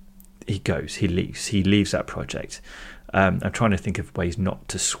 he leaves that project. I'm trying to think of ways not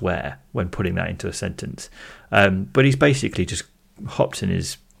to swear when putting that into a sentence, but he's basically just hopped in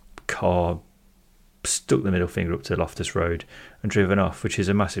his car, stuck the middle finger up to Loftus Road and driven off, which is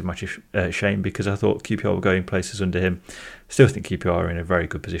a massive shame, because I thought QPR were going places under him. Still think QPR are in a very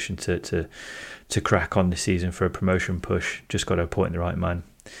good position to crack on this season for a promotion push. Just got to appoint the right man.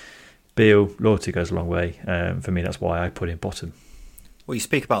 Beale, loyalty goes a long way. For me, that's why I put him bottom. Well, you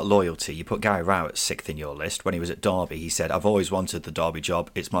speak about loyalty. You put Gary Rowett sixth in your list. When he was at Derby, he said, "I've always wanted the Derby job.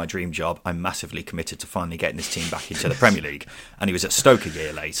 It's my dream job. I'm massively committed to finally getting this team back into the Premier League." And he was at Stoke a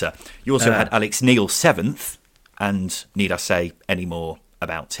year later. You also had Alex Neil seventh, and need I say any more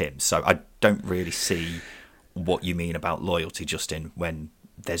about him? So I don't really see what you mean about loyalty, Justin, when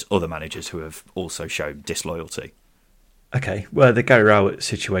there's other managers who have also shown disloyalty. Okay, well, the Gary Rowett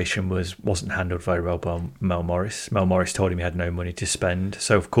situation wasn't handled very well by Mel Morris. Mel Morris told him he had no money to spend,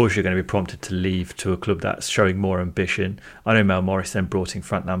 so of course you're going to be prompted to leave to a club that's showing more ambition. I know Mel Morris then brought in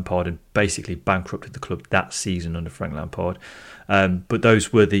Frank Lampard and basically bankrupted the club that season under Frank Lampard. But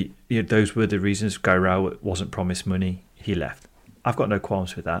those were the reasons. Gary Rowett wasn't promised money; he left. I've got no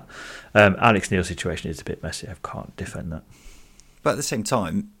qualms with that. Alex Neil's situation is a bit messy. I can't defend that. But at the same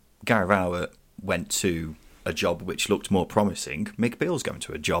time, Gary Rowett went to a job which looked more promising. Mick Beale's going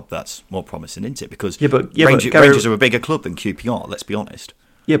to a job that's more promising, isn't it? Because Rangers are a bigger club than QPR, let's be honest.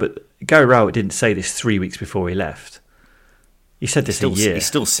 Yeah, but Gary Rowett didn't say this 3 weeks before he left. He said this a year. He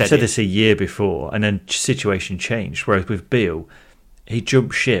still said this a year before, and then situation changed. Whereas with Beale, he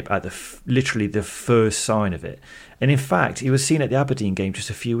jumped ship at literally the first sign of it. And in fact, he was seen at the Aberdeen game just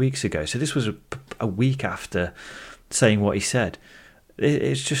a few weeks ago. So this was a week after saying what he said.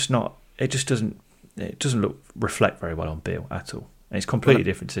 It's just not. It just doesn't. It doesn't reflect very well on Beale at all. And it's completely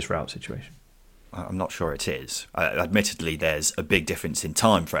different to this Rowett situation. I'm not sure it is. Admittedly, there's a big difference in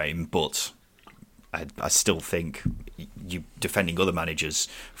time frame, but I still think you defending other managers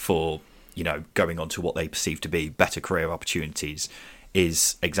for going on to what they perceive to be better career opportunities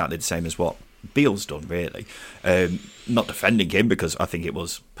is exactly the same as what Beale's done, really. Not defending him, because I think it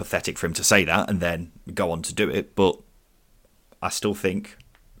was pathetic for him to say that and then go on to do it, but I still think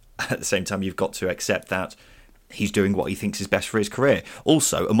at the same time you've got to accept that he's doing what he thinks is best for his career.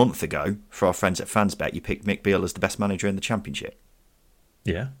 Also, a month ago, for our friends at Fansbet, you picked Mick Beale as the best manager in the Championship.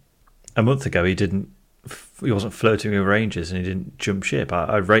 Yeah. A month ago, he wasn't flirting with Rangers and he didn't jump ship.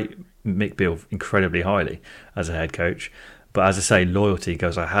 I rate Mick Beale incredibly highly as a head coach. But as I say, loyalty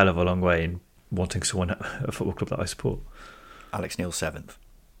goes a hell of a long way in wanting someone at a football club that I support. Alex Neil 7th.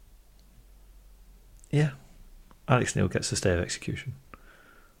 Yeah. Alex Neil gets the stay of execution.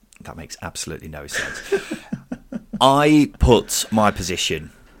 That makes absolutely no sense. I put my position,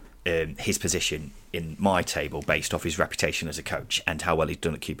 his position, in my table based off his reputation as a coach and how well he's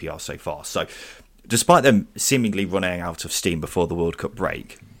done at QPR so far. So, despite them seemingly running out of steam before the World Cup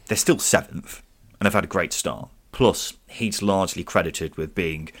break, they're still 7th and have had a great start. Plus, he's largely credited with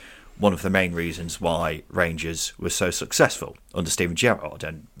being one of the main reasons why Rangers were so successful under Steven Gerrard,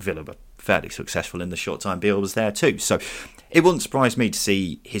 and Villa were fairly successful in the short time Beale was there too. So it wouldn't surprise me to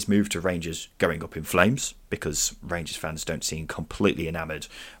see his move to Rangers going up in flames, because Rangers fans don't seem completely enamoured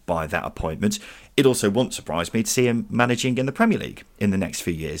by that appointment. It also wouldn't surprise me to see him managing in the Premier League in the next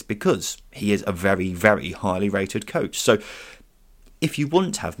few years, because he is a very, very highly rated coach. So if you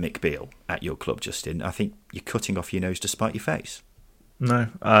wouldn't have Mick Beale at your club, Justin, I think you're cutting off your nose to spite your face. No,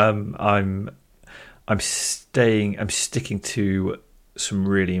 I'm sticking to some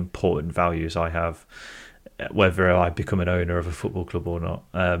really important values I have, whether I become an owner of a football club or not.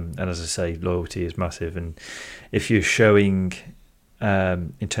 And as I say, loyalty is massive. And if you're showing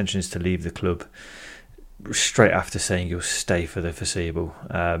intentions to leave the club straight after saying you'll stay for the foreseeable,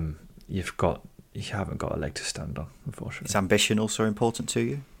 you haven't got a leg to stand on, unfortunately. Is ambition also important to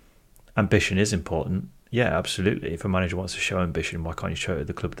you? Ambition is important. Yeah, absolutely. If a manager wants to show ambition, why can't you show it at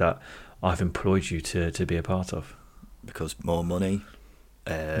the club that I've employed you to be a part of? Because more money?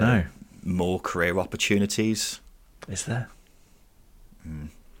 No. More career opportunities? Is there?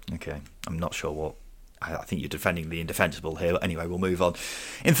 Okay. I'm not sure what. I think you're defending the indefensible here. But anyway, we'll move on.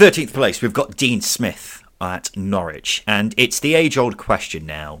 In 13th place, we've got Dean Smith at Norwich. And it's the age-old question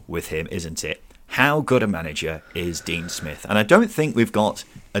now with him, isn't it? How good a manager is Dean Smith? And I don't think we've got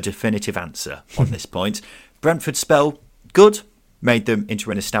a definitive answer on this point. Brentford spell, good. Made them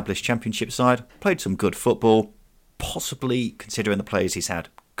into an established Championship side. Played some good football. Possibly, considering the players he's had,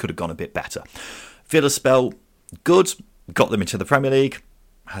 could have gone a bit better. Villa spell, good. Got them into the Premier League.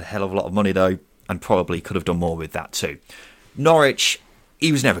 Had a hell of a lot of money, though, and probably could have done more with that too. Norwich,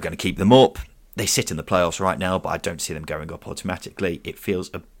 he was never going to keep them up. They sit in the playoffs right now, but I don't see them going up automatically. It feels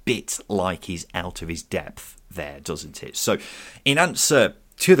a bit like he's out of his depth there, doesn't it? So, in answer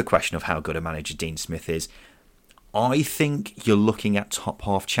to the question of how good a manager Dean Smith is, I think you're looking at top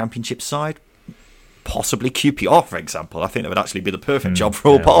half Championship side, possibly QPR, for example. I think that would actually be the perfect job for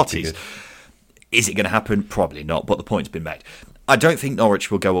all parties. Is it going to happen? Probably not, but the point's been made. I don't think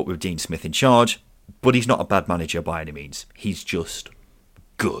Norwich will go up with Dean Smith in charge, but he's not a bad manager by any means. He's just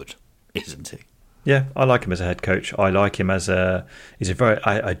good, isn't he? Yeah, I like him as a head coach. I like him as I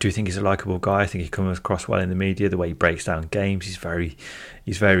do think he's a likable guy. I think he comes across well in the media. The way he breaks down games, he's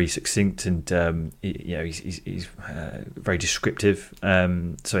very succinct, and he's very descriptive.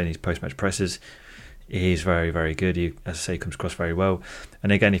 So in his post match presses, he's very, very good. He, as I say, comes across very well.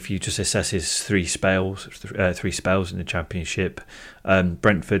 And again, if you just assess his three spells in the Championship,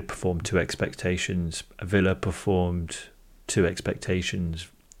 Brentford performed to expectations, Villa performed to expectations,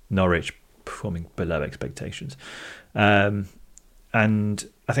 Norwich performing below expectations, and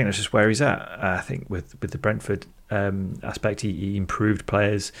I think that's just where he's at. I think with the Brentford aspect, he improved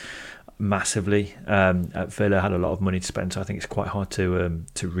players massively. At Villa, had a lot of money to spend, so I think it's quite hard to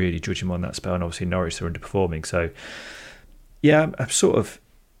really judge him on that spell. And obviously Norwich are underperforming, so yeah, I'm sort of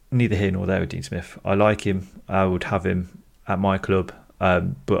neither here nor there with Dean Smith. I like him. I would have him at my club,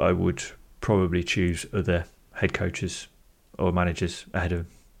 but I would probably choose other head coaches or managers ahead of him.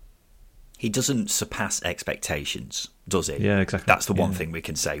 He doesn't surpass expectations, does he? Yeah, exactly. That's the one thing we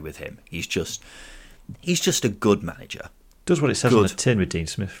can say with him. He's just a good manager. Does what it says on the tin with Dean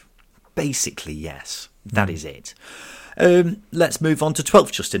Smith. Basically, yes. That is it. Let's move on to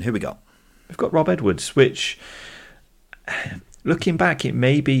 12th, Justin. Who we got? We've got Rob Edwards, which, looking back, it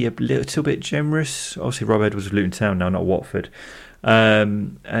may be a little bit generous. Obviously, Rob Edwards of Luton Town, now not Watford.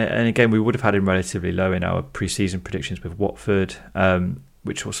 And again, we would have had him relatively low in our pre-season predictions with Watford,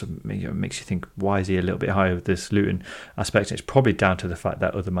 which also makes you think, why is he a little bit higher with this Luton aspect? And it's probably down to the fact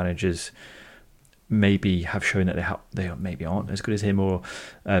that other managers maybe have shown that they maybe aren't as good as him, or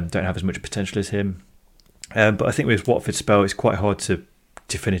don't have as much potential as him. But I think with Watford's spell, it's quite hard to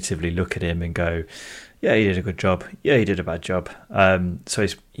definitively look at him and go, yeah, he did a good job, yeah, he did a bad job. So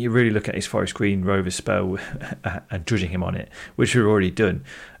you really look at his Forest Green Rovers spell and judging him on it, which we've already done.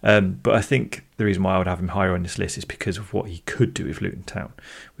 But I think the reason why I would have him higher on this list is because of what he could do with Luton Town,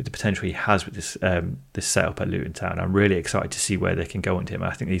 with the potential he has with this setup at Luton Town. I'm really excited to see where they can go into him.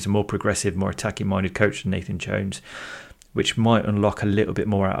 I think he's a more progressive, more attacking-minded coach than Nathan Jones, which might unlock a little bit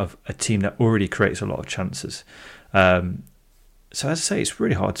more out of a team that already creates a lot of chances. So as I say, it's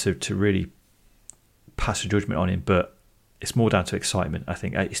really hard to really pass a judgment on him, but it's more down to excitement. I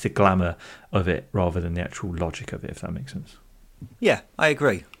think it's the glamour of it rather than the actual logic of it, if that makes sense. Yeah, I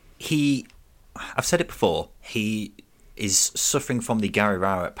agree. I've said it before, he is suffering from the Gary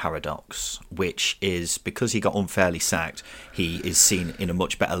Rowett paradox, which is because he got unfairly sacked, he is seen in a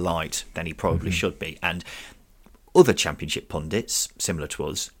much better light than he probably should be. And other Championship pundits, similar to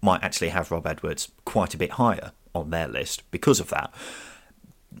us, might actually have Rob Edwards quite a bit higher on their list because of that.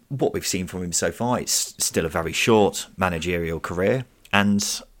 What we've seen from him so far, it's still a very short managerial career,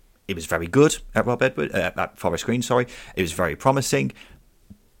 and it was very good at at Forest Green. It was very promising,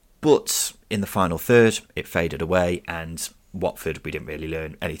 but in the final third, it faded away, and Watford, we didn't really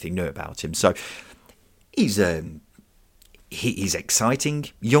learn anything new about him. So he's exciting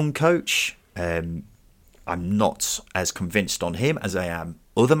young coach. I'm not as convinced on him as I am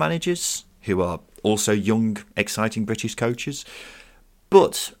other managers who are also young, exciting British coaches.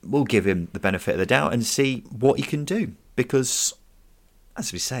 But we'll give him the benefit of the doubt and see what he can do. Because,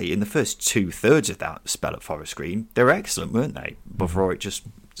 as we say, in the first 2/3 of that spell at Forest Green, they were excellent, weren't they? Before it just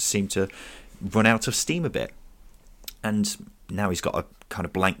seemed to run out of steam a bit. And now he's got a kind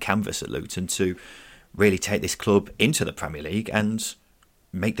of blank canvas at Luton to really take this club into the Premier League and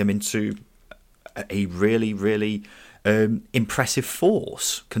make them into a really, really impressive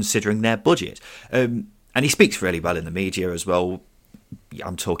force, considering their budget. And he speaks really well in the media as well.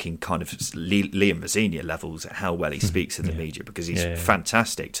 I'm talking kind of Liam Rosenior levels at how well he speaks in the media, because he's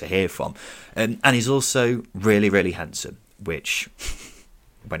fantastic to hear from. And he's also really, really handsome, which,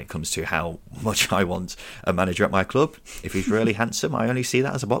 when it comes to how much I want a manager at my club, if he's really handsome, I only see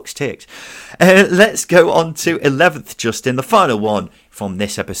that as a box ticked. Let's go on to 11th, Justin, the final one from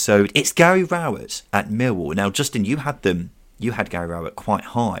this episode. It's Gary Rowett at Millwall. Now, Justin, you had Gary Rowett quite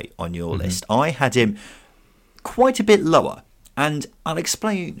high on your list. I had him quite a bit lower. And I'll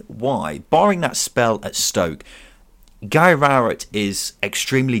explain why. Barring that spell at Stoke, Gary Rowett is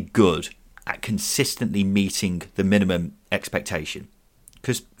extremely good at consistently meeting the minimum expectation.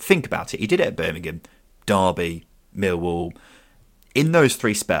 Because think about it, he did it at Birmingham, Derby, Millwall. In those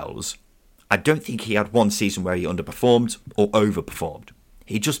three spells, I don't think he had one season where he underperformed or overperformed.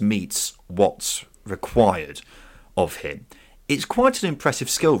 He just meets what's required of him. It's quite an impressive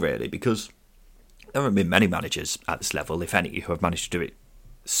skill, really, because there haven't been many managers at this level, if any, who have managed to do it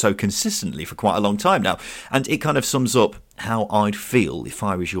so consistently for quite a long time now. And it kind of sums up how I'd feel if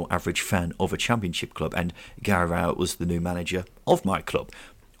I was your average fan of a Championship club and Gary Rowett was the new manager of my club.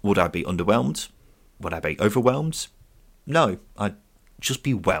 Would I be underwhelmed? Would I be overwhelmed? No, I'd just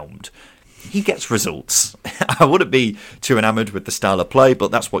be whelmed. he gets results. I wouldn't be too enamoured with the style of play,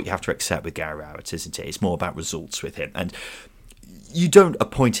 but that's what you have to accept with Gary Rowett, isn't it? It's more about results with him. And you don't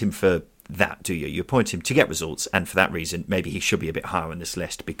appoint him for that, do you? You appoint him to get results, and for that reason, maybe he should be a bit higher on this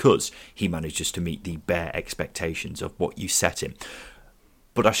list because he manages to meet the bare expectations of what you set him.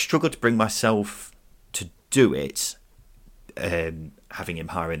 But I struggle to bring myself to do it, having him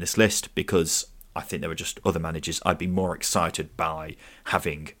higher in this list, because I think there are just other managers I'd be more excited by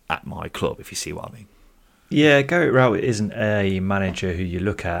having at my club, if you see what I mean. Yeah, Gary Rowett isn't a manager who you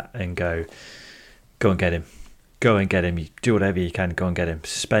look at and go and get him. Go and get him. You do whatever you can. Go and get him.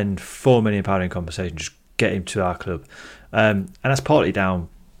 Spend £4 million in compensation. Just get him to our club, and that's partly down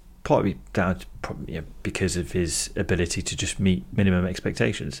to because of his ability to just meet minimum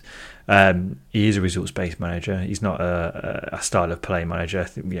expectations. He is a results-based manager. He's not a style of play manager. I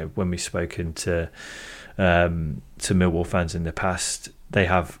think when we've spoken to Millwall fans in the past, they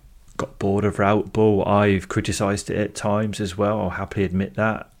have got bored of route ball. I've criticised it at times as well. I'll happily admit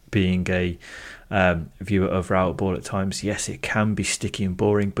that. Being a viewer of route ball at times, yes, it can be sticky and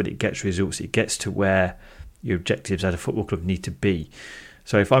boring, but it gets results. It gets to where your objectives as a football club need to be.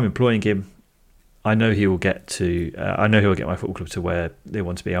 So if I'm employing him, I know he will get to. I know he will get my football club to where they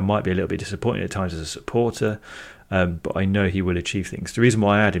want to be. I might be a little bit disappointed at times as a supporter, but I know he will achieve things. The reason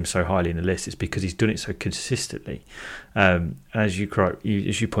why I had him so highly in the list is because he's done it so consistently. As you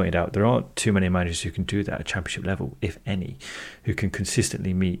pointed out, there aren't too many managers who can do that at championship level, if any, who can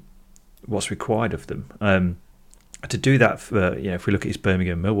consistently meet what's required of them. To do that for, if we look at his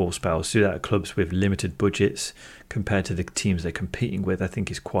Birmingham Millwall spells, to do that at clubs with limited budgets compared to the teams they're competing with, I think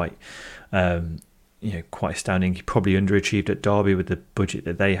is quite astounding. He probably underachieved at Derby with the budget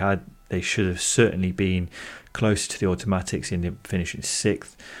that they had. They should have certainly been close to the automatics in finishing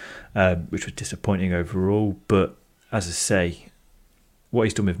 6th, which was disappointing overall. But as I say, what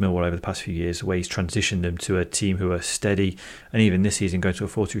he's done with Millwall over the past few years, the way he's transitioned them to a team who are steady, and even this season going to a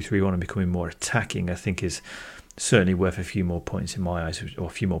 4-2-3-1 and becoming more attacking, I think is certainly worth a few more points in my eyes, or a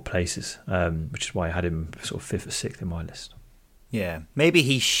few more places, which is why I had him sort of 5th or 6th in my list. Yeah, maybe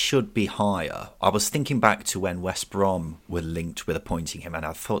he should be higher. I was thinking back to when West Brom were linked with appointing him, and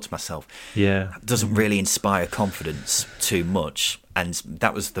I thought to myself, that doesn't really inspire confidence too much. And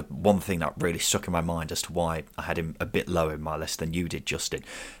that was the one thing that really stuck in my mind as to why I had him a bit lower in my list than you did, Justin.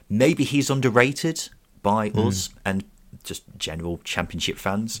 Maybe he's underrated by us and just general championship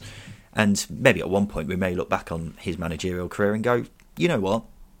fans. And maybe at one point we may look back on his managerial career and go, you know what?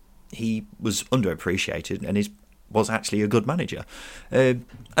 He was underappreciated and was actually a good manager. I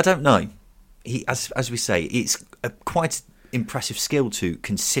don't know. He, as we say, it's a quite impressive skill to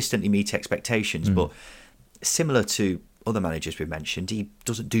consistently meet expectations, but similar to other managers we mentioned, he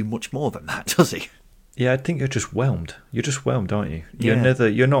doesn't do much more than that, does he? Yeah, I think you're just whelmed. You're just whelmed, aren't you?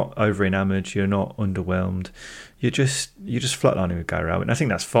 You're not over enamoured. You're not underwhelmed. You're just flatlining with Gary Rowett. And I think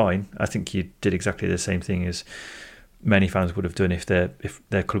that's fine. I think you did exactly the same thing as many fans would have done if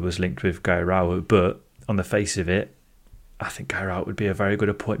their club was linked with Gary Rowett. But on the face of it, I think Gary Rowett would be a very good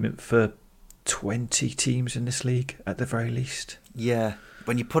appointment for 20 teams in this league at the very least. Yeah,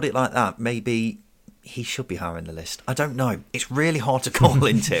 when you put it like that, maybe he should be higher in the list. I don't know. It's really hard to call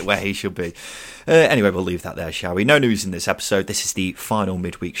into it where he should be. Anyway, we'll leave that there, shall we? No news in this episode. This is the final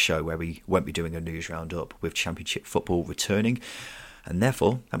midweek show where we won't be doing a news roundup with Championship football returning. And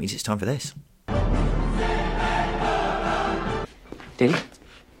therefore, that means it's time for this. Did he?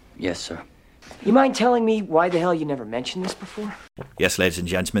 Yes, sir. You mind telling me why the hell you never mentioned this before? Yes, ladies and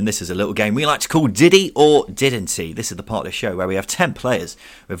gentlemen, this is a little game we like to call Did He or Didn't He? This is the part of the show where we have 10 players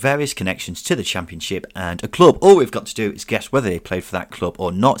with various connections to the Championship and a club. All we've got to do is guess whether they played for that club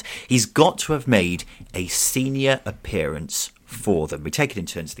or not. He's got to have made a senior appearance for them. We take it in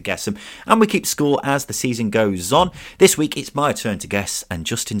turns to guess them, and we keep score as the season goes on. This week it's my turn to guess, and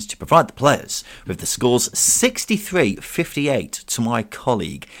Justin's to provide the players with the scores 63-58 to my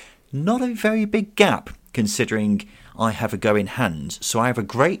colleague. Not a very big gap, considering I have a go in hand, so I have a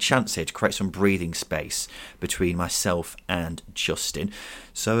great chance here to create some breathing space between myself and Justin.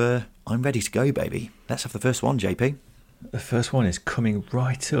 So I'm ready to go, baby. Let's have the first one, JP. The first one is coming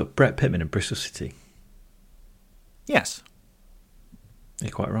right up. Brett Pittman in Bristol City. Yes.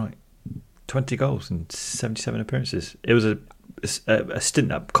 You're quite right. 20 goals and 77 appearances. It was a stint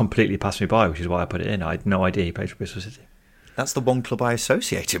that completely passed me by, which is why I put it in. I had no idea he played for Bristol City. That's the one club I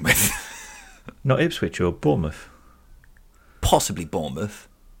associate him with. Not Ipswich or Bournemouth? Possibly Bournemouth.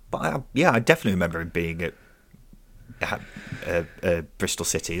 But I definitely remember him being at Bristol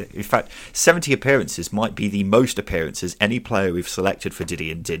City. In fact, 70 appearances might be the most appearances any player we've selected for Did He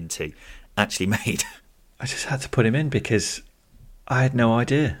and Didn't He actually made. I just had to put him in because I had no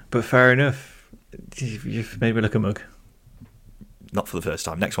idea, but fair enough. You've made me look a mug. Not for the first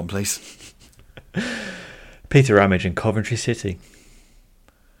time. Next one, please. Peter Ramage and Coventry City.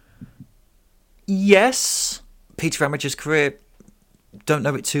 Yes. Peter Ramage's career, don't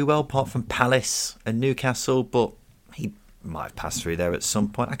know it too well, apart from Palace and Newcastle, but he might have passed through there at some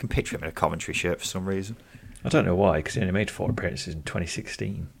point. I can picture him in a Coventry shirt for some reason. I don't know why, because he only made 4 appearances in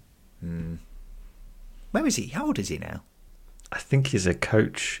 2016. Where is he? How old is he now? I think he's a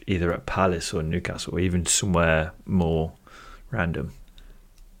coach either at Palace or Newcastle, or even somewhere more random.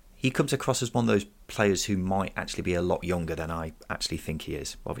 He comes across as one of those players who might actually be a lot younger than I actually think he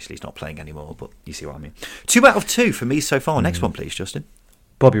is. Obviously, he's not playing anymore, but you see what I mean. 2 out of 2 for me so far. Next one, please, Justin.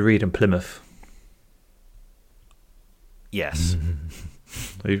 Bobby Reid and Plymouth. Yes.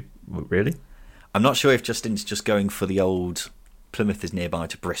 Really? I'm not sure if Justin's just going for the old Plymouth is nearby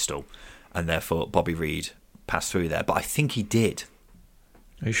to Bristol, and therefore Bobby Reid passed through there, but I think he did.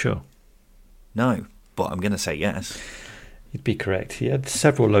 Are you sure? No, but I'm going to say yes. You'd be correct. He had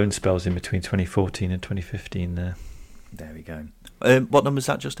several loan spells in between 2014 and 2015 there. There we go. What number was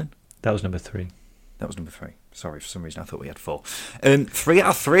that, Justin? That was number 3. That was number 3. Sorry, for some reason I thought we had 4. 3 out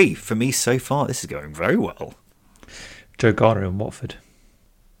of 3 for me so far. This is going very well. Joe Garner and Watford.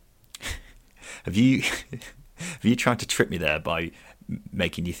 Have you tried to trip me there by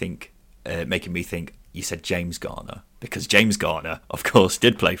making me think you said James Garner? Because James Garner, of course,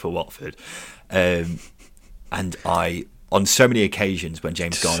 did play for Watford. And I, on so many occasions when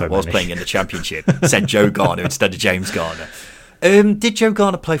James Garner was playing in the Championship, said Joe Garner instead of James Garner. Did Joe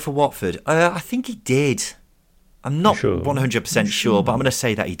Garner play for Watford? I think he did. I'm not 100% sure, but I'm going to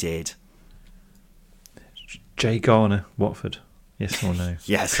say that he did. Jay Garner, Watford. Yes or no?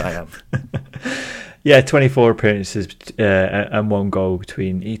 Yes, I am. Yeah, 24 appearances and 1 goal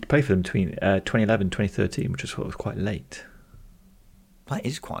between. He played for them between 2011 and 2013, which I thought was quite late. That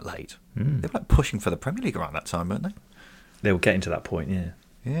is quite late. They were like pushing for the Premier League around that time, weren't they? They were getting to that point,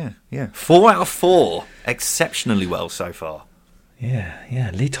 yeah. Yeah. 4 out of 4. Exceptionally well so far.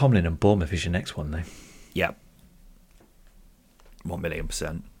 Yeah. Lee Tomlin and Bournemouth is your next one, though. Yeah.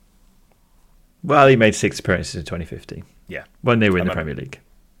 1,000,000%. Well, he made 6 appearances in 2015. Yeah. When they were in the Premier League.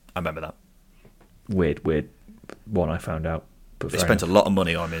 I remember that. Weird one I found out. But they spent a lot of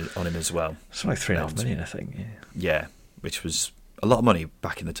money on him as well. It's like 3.5 million, I think. Yeah, which was a lot of money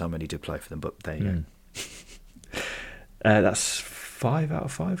back in the time when he did play for them, but there you go. That's 5 out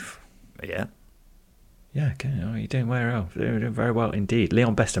of 5. Yeah. Yeah, okay. Oh, you're doing very well. You're doing very well indeed.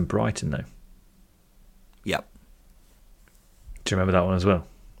 Leon Best and Brighton, though. Yep. Do you remember that one as well?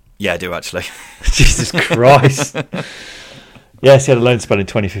 Yeah, I do, actually. Jesus Christ. Yes, he had a loan spell in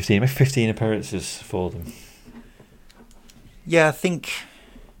 2015. He made 15 appearances for them. Yeah, I think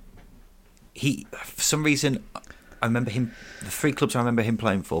for some reason, I remember him, the 3 clubs I remember him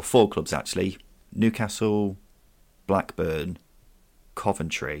playing for, 4 clubs actually, Newcastle, Blackburn,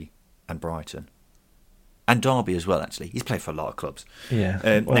 Coventry and Brighton. And Derby as well, actually. He's played for a lot of clubs. Yeah.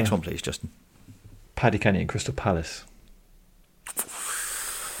 Next one, please, Justin. Paddy Kenny and Crystal Palace.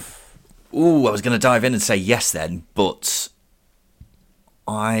 Ooh, I was going to dive in and say yes then, but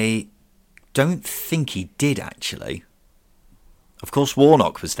I don't think he did, actually. Of course,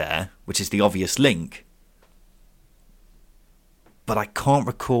 Warnock was there, which is the obvious link. But I can't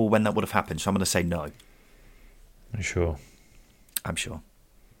recall when that would have happened, so I'm going to say no. Are you sure? I'm sure.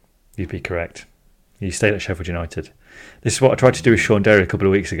 You'd be correct. He stayed at Sheffield United. This is what I tried to do with Sean Derry a couple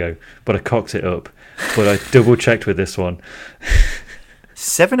of weeks ago, but I cocked it up. But I double-checked with this one.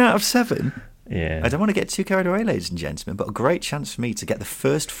 7 out of 7? Yeah. I don't want to get too carried away, ladies and gentlemen, but a great chance for me to get the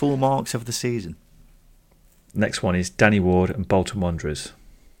first full marks of the season. Next one is Danny Ward and Bolton Wanderers.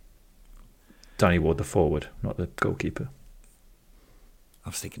 Danny Ward, the forward, not the goalkeeper. I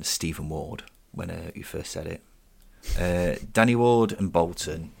was thinking of Stephen Ward when you first said it. Danny Ward and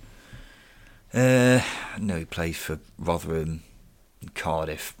Bolton. No, he played for Rotherham and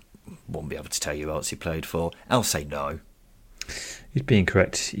Cardiff. Won't be able to tell you who else he played for. I'll say no. You'd be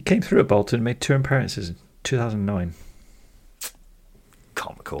incorrect. He came through at Bolton, made 2 appearances in 2009.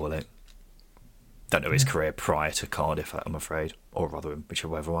 Can't recall it. Don't know his career prior to Cardiff, I'm afraid. Or Rotherham,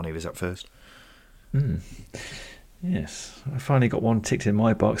 whichever one he was at first. Yes. I finally got one ticked in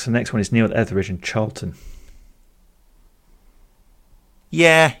my box. The next one is Neil Etheridge and Charlton.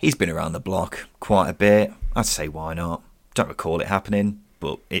 Yeah, he's been around the block quite a bit. I'd say why not. Don't recall it happening,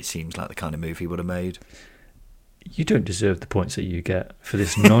 but it seems like the kind of move he would have made. You don't deserve the points that you get for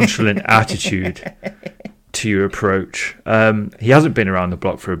this nonchalant attitude to your approach. He hasn't been around the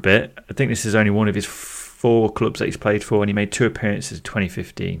block for a bit. I think this is only one of his 4 clubs that he's played for, and he made 2 appearances in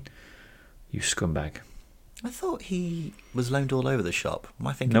 2015. You scumbag. I thought he was loaned all over the shop. Am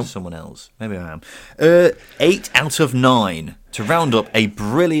I thinking Nope. of someone else? Maybe I am. 8 out of 9 to round up a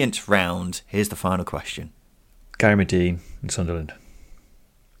brilliant round. Here's the final question. Gary Medine and Sunderland.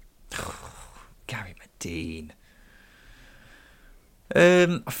 Gary Medine.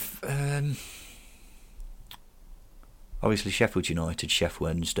 Obviously Sheffield United, Sheff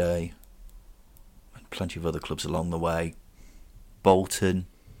Wednesday, and plenty of other clubs along the way. Bolton.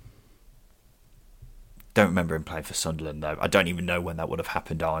 Don't remember him playing for Sunderland though. I don't even know when that would have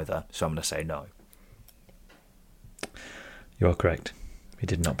happened either, so I'm going to say no. You are correct. He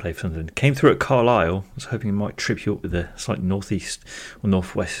did not play for Sunderland. Came through at Carlisle. I was hoping he might trip you up with a slight northeast or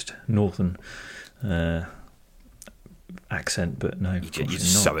northwest, northern accent, but no. You're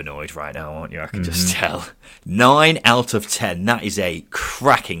just so annoyed right now, aren't you? I can just tell. 9 out of 10. That is a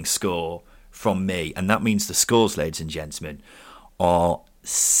cracking score from me. And that means the scores, ladies and gentlemen, are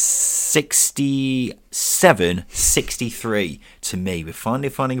 67-63 to me. We're finally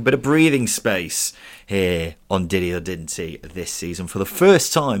finding a bit of breathing space here on Did He or Didn't He this season for the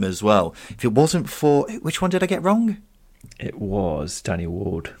first time as well. If it wasn't for... Which one did I get wrong? It was Danny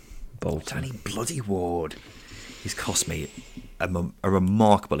Ward, Bolton. Danny bloody Ward. He's cost me a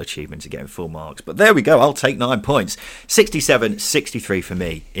remarkable achievement to getting full marks. But there we go. I'll take 9 points. 67-63 for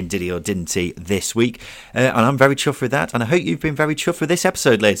me in Did He or Didn't He this week. And I'm very chuffed with that. And I hope you've been very chuffed with this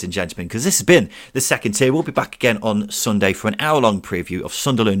episode, ladies and gentlemen, because this has been the second tier. We'll be back again on Sunday for an hour-long preview of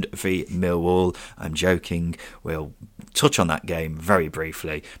Sunderland v Millwall. I'm joking. We'll touch on that game very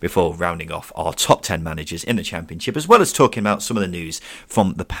briefly before rounding off our top 10 managers in the Championship, as well as talking about some of the news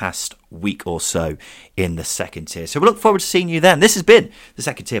from the past week or so in the second tier. So we look forward to seeing you then. This has been the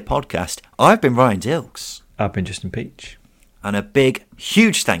Second Tier Podcast. I've been Ryan Dilks. I've been Justin Peach. And a big,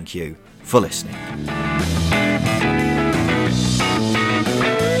 huge thank you for listening.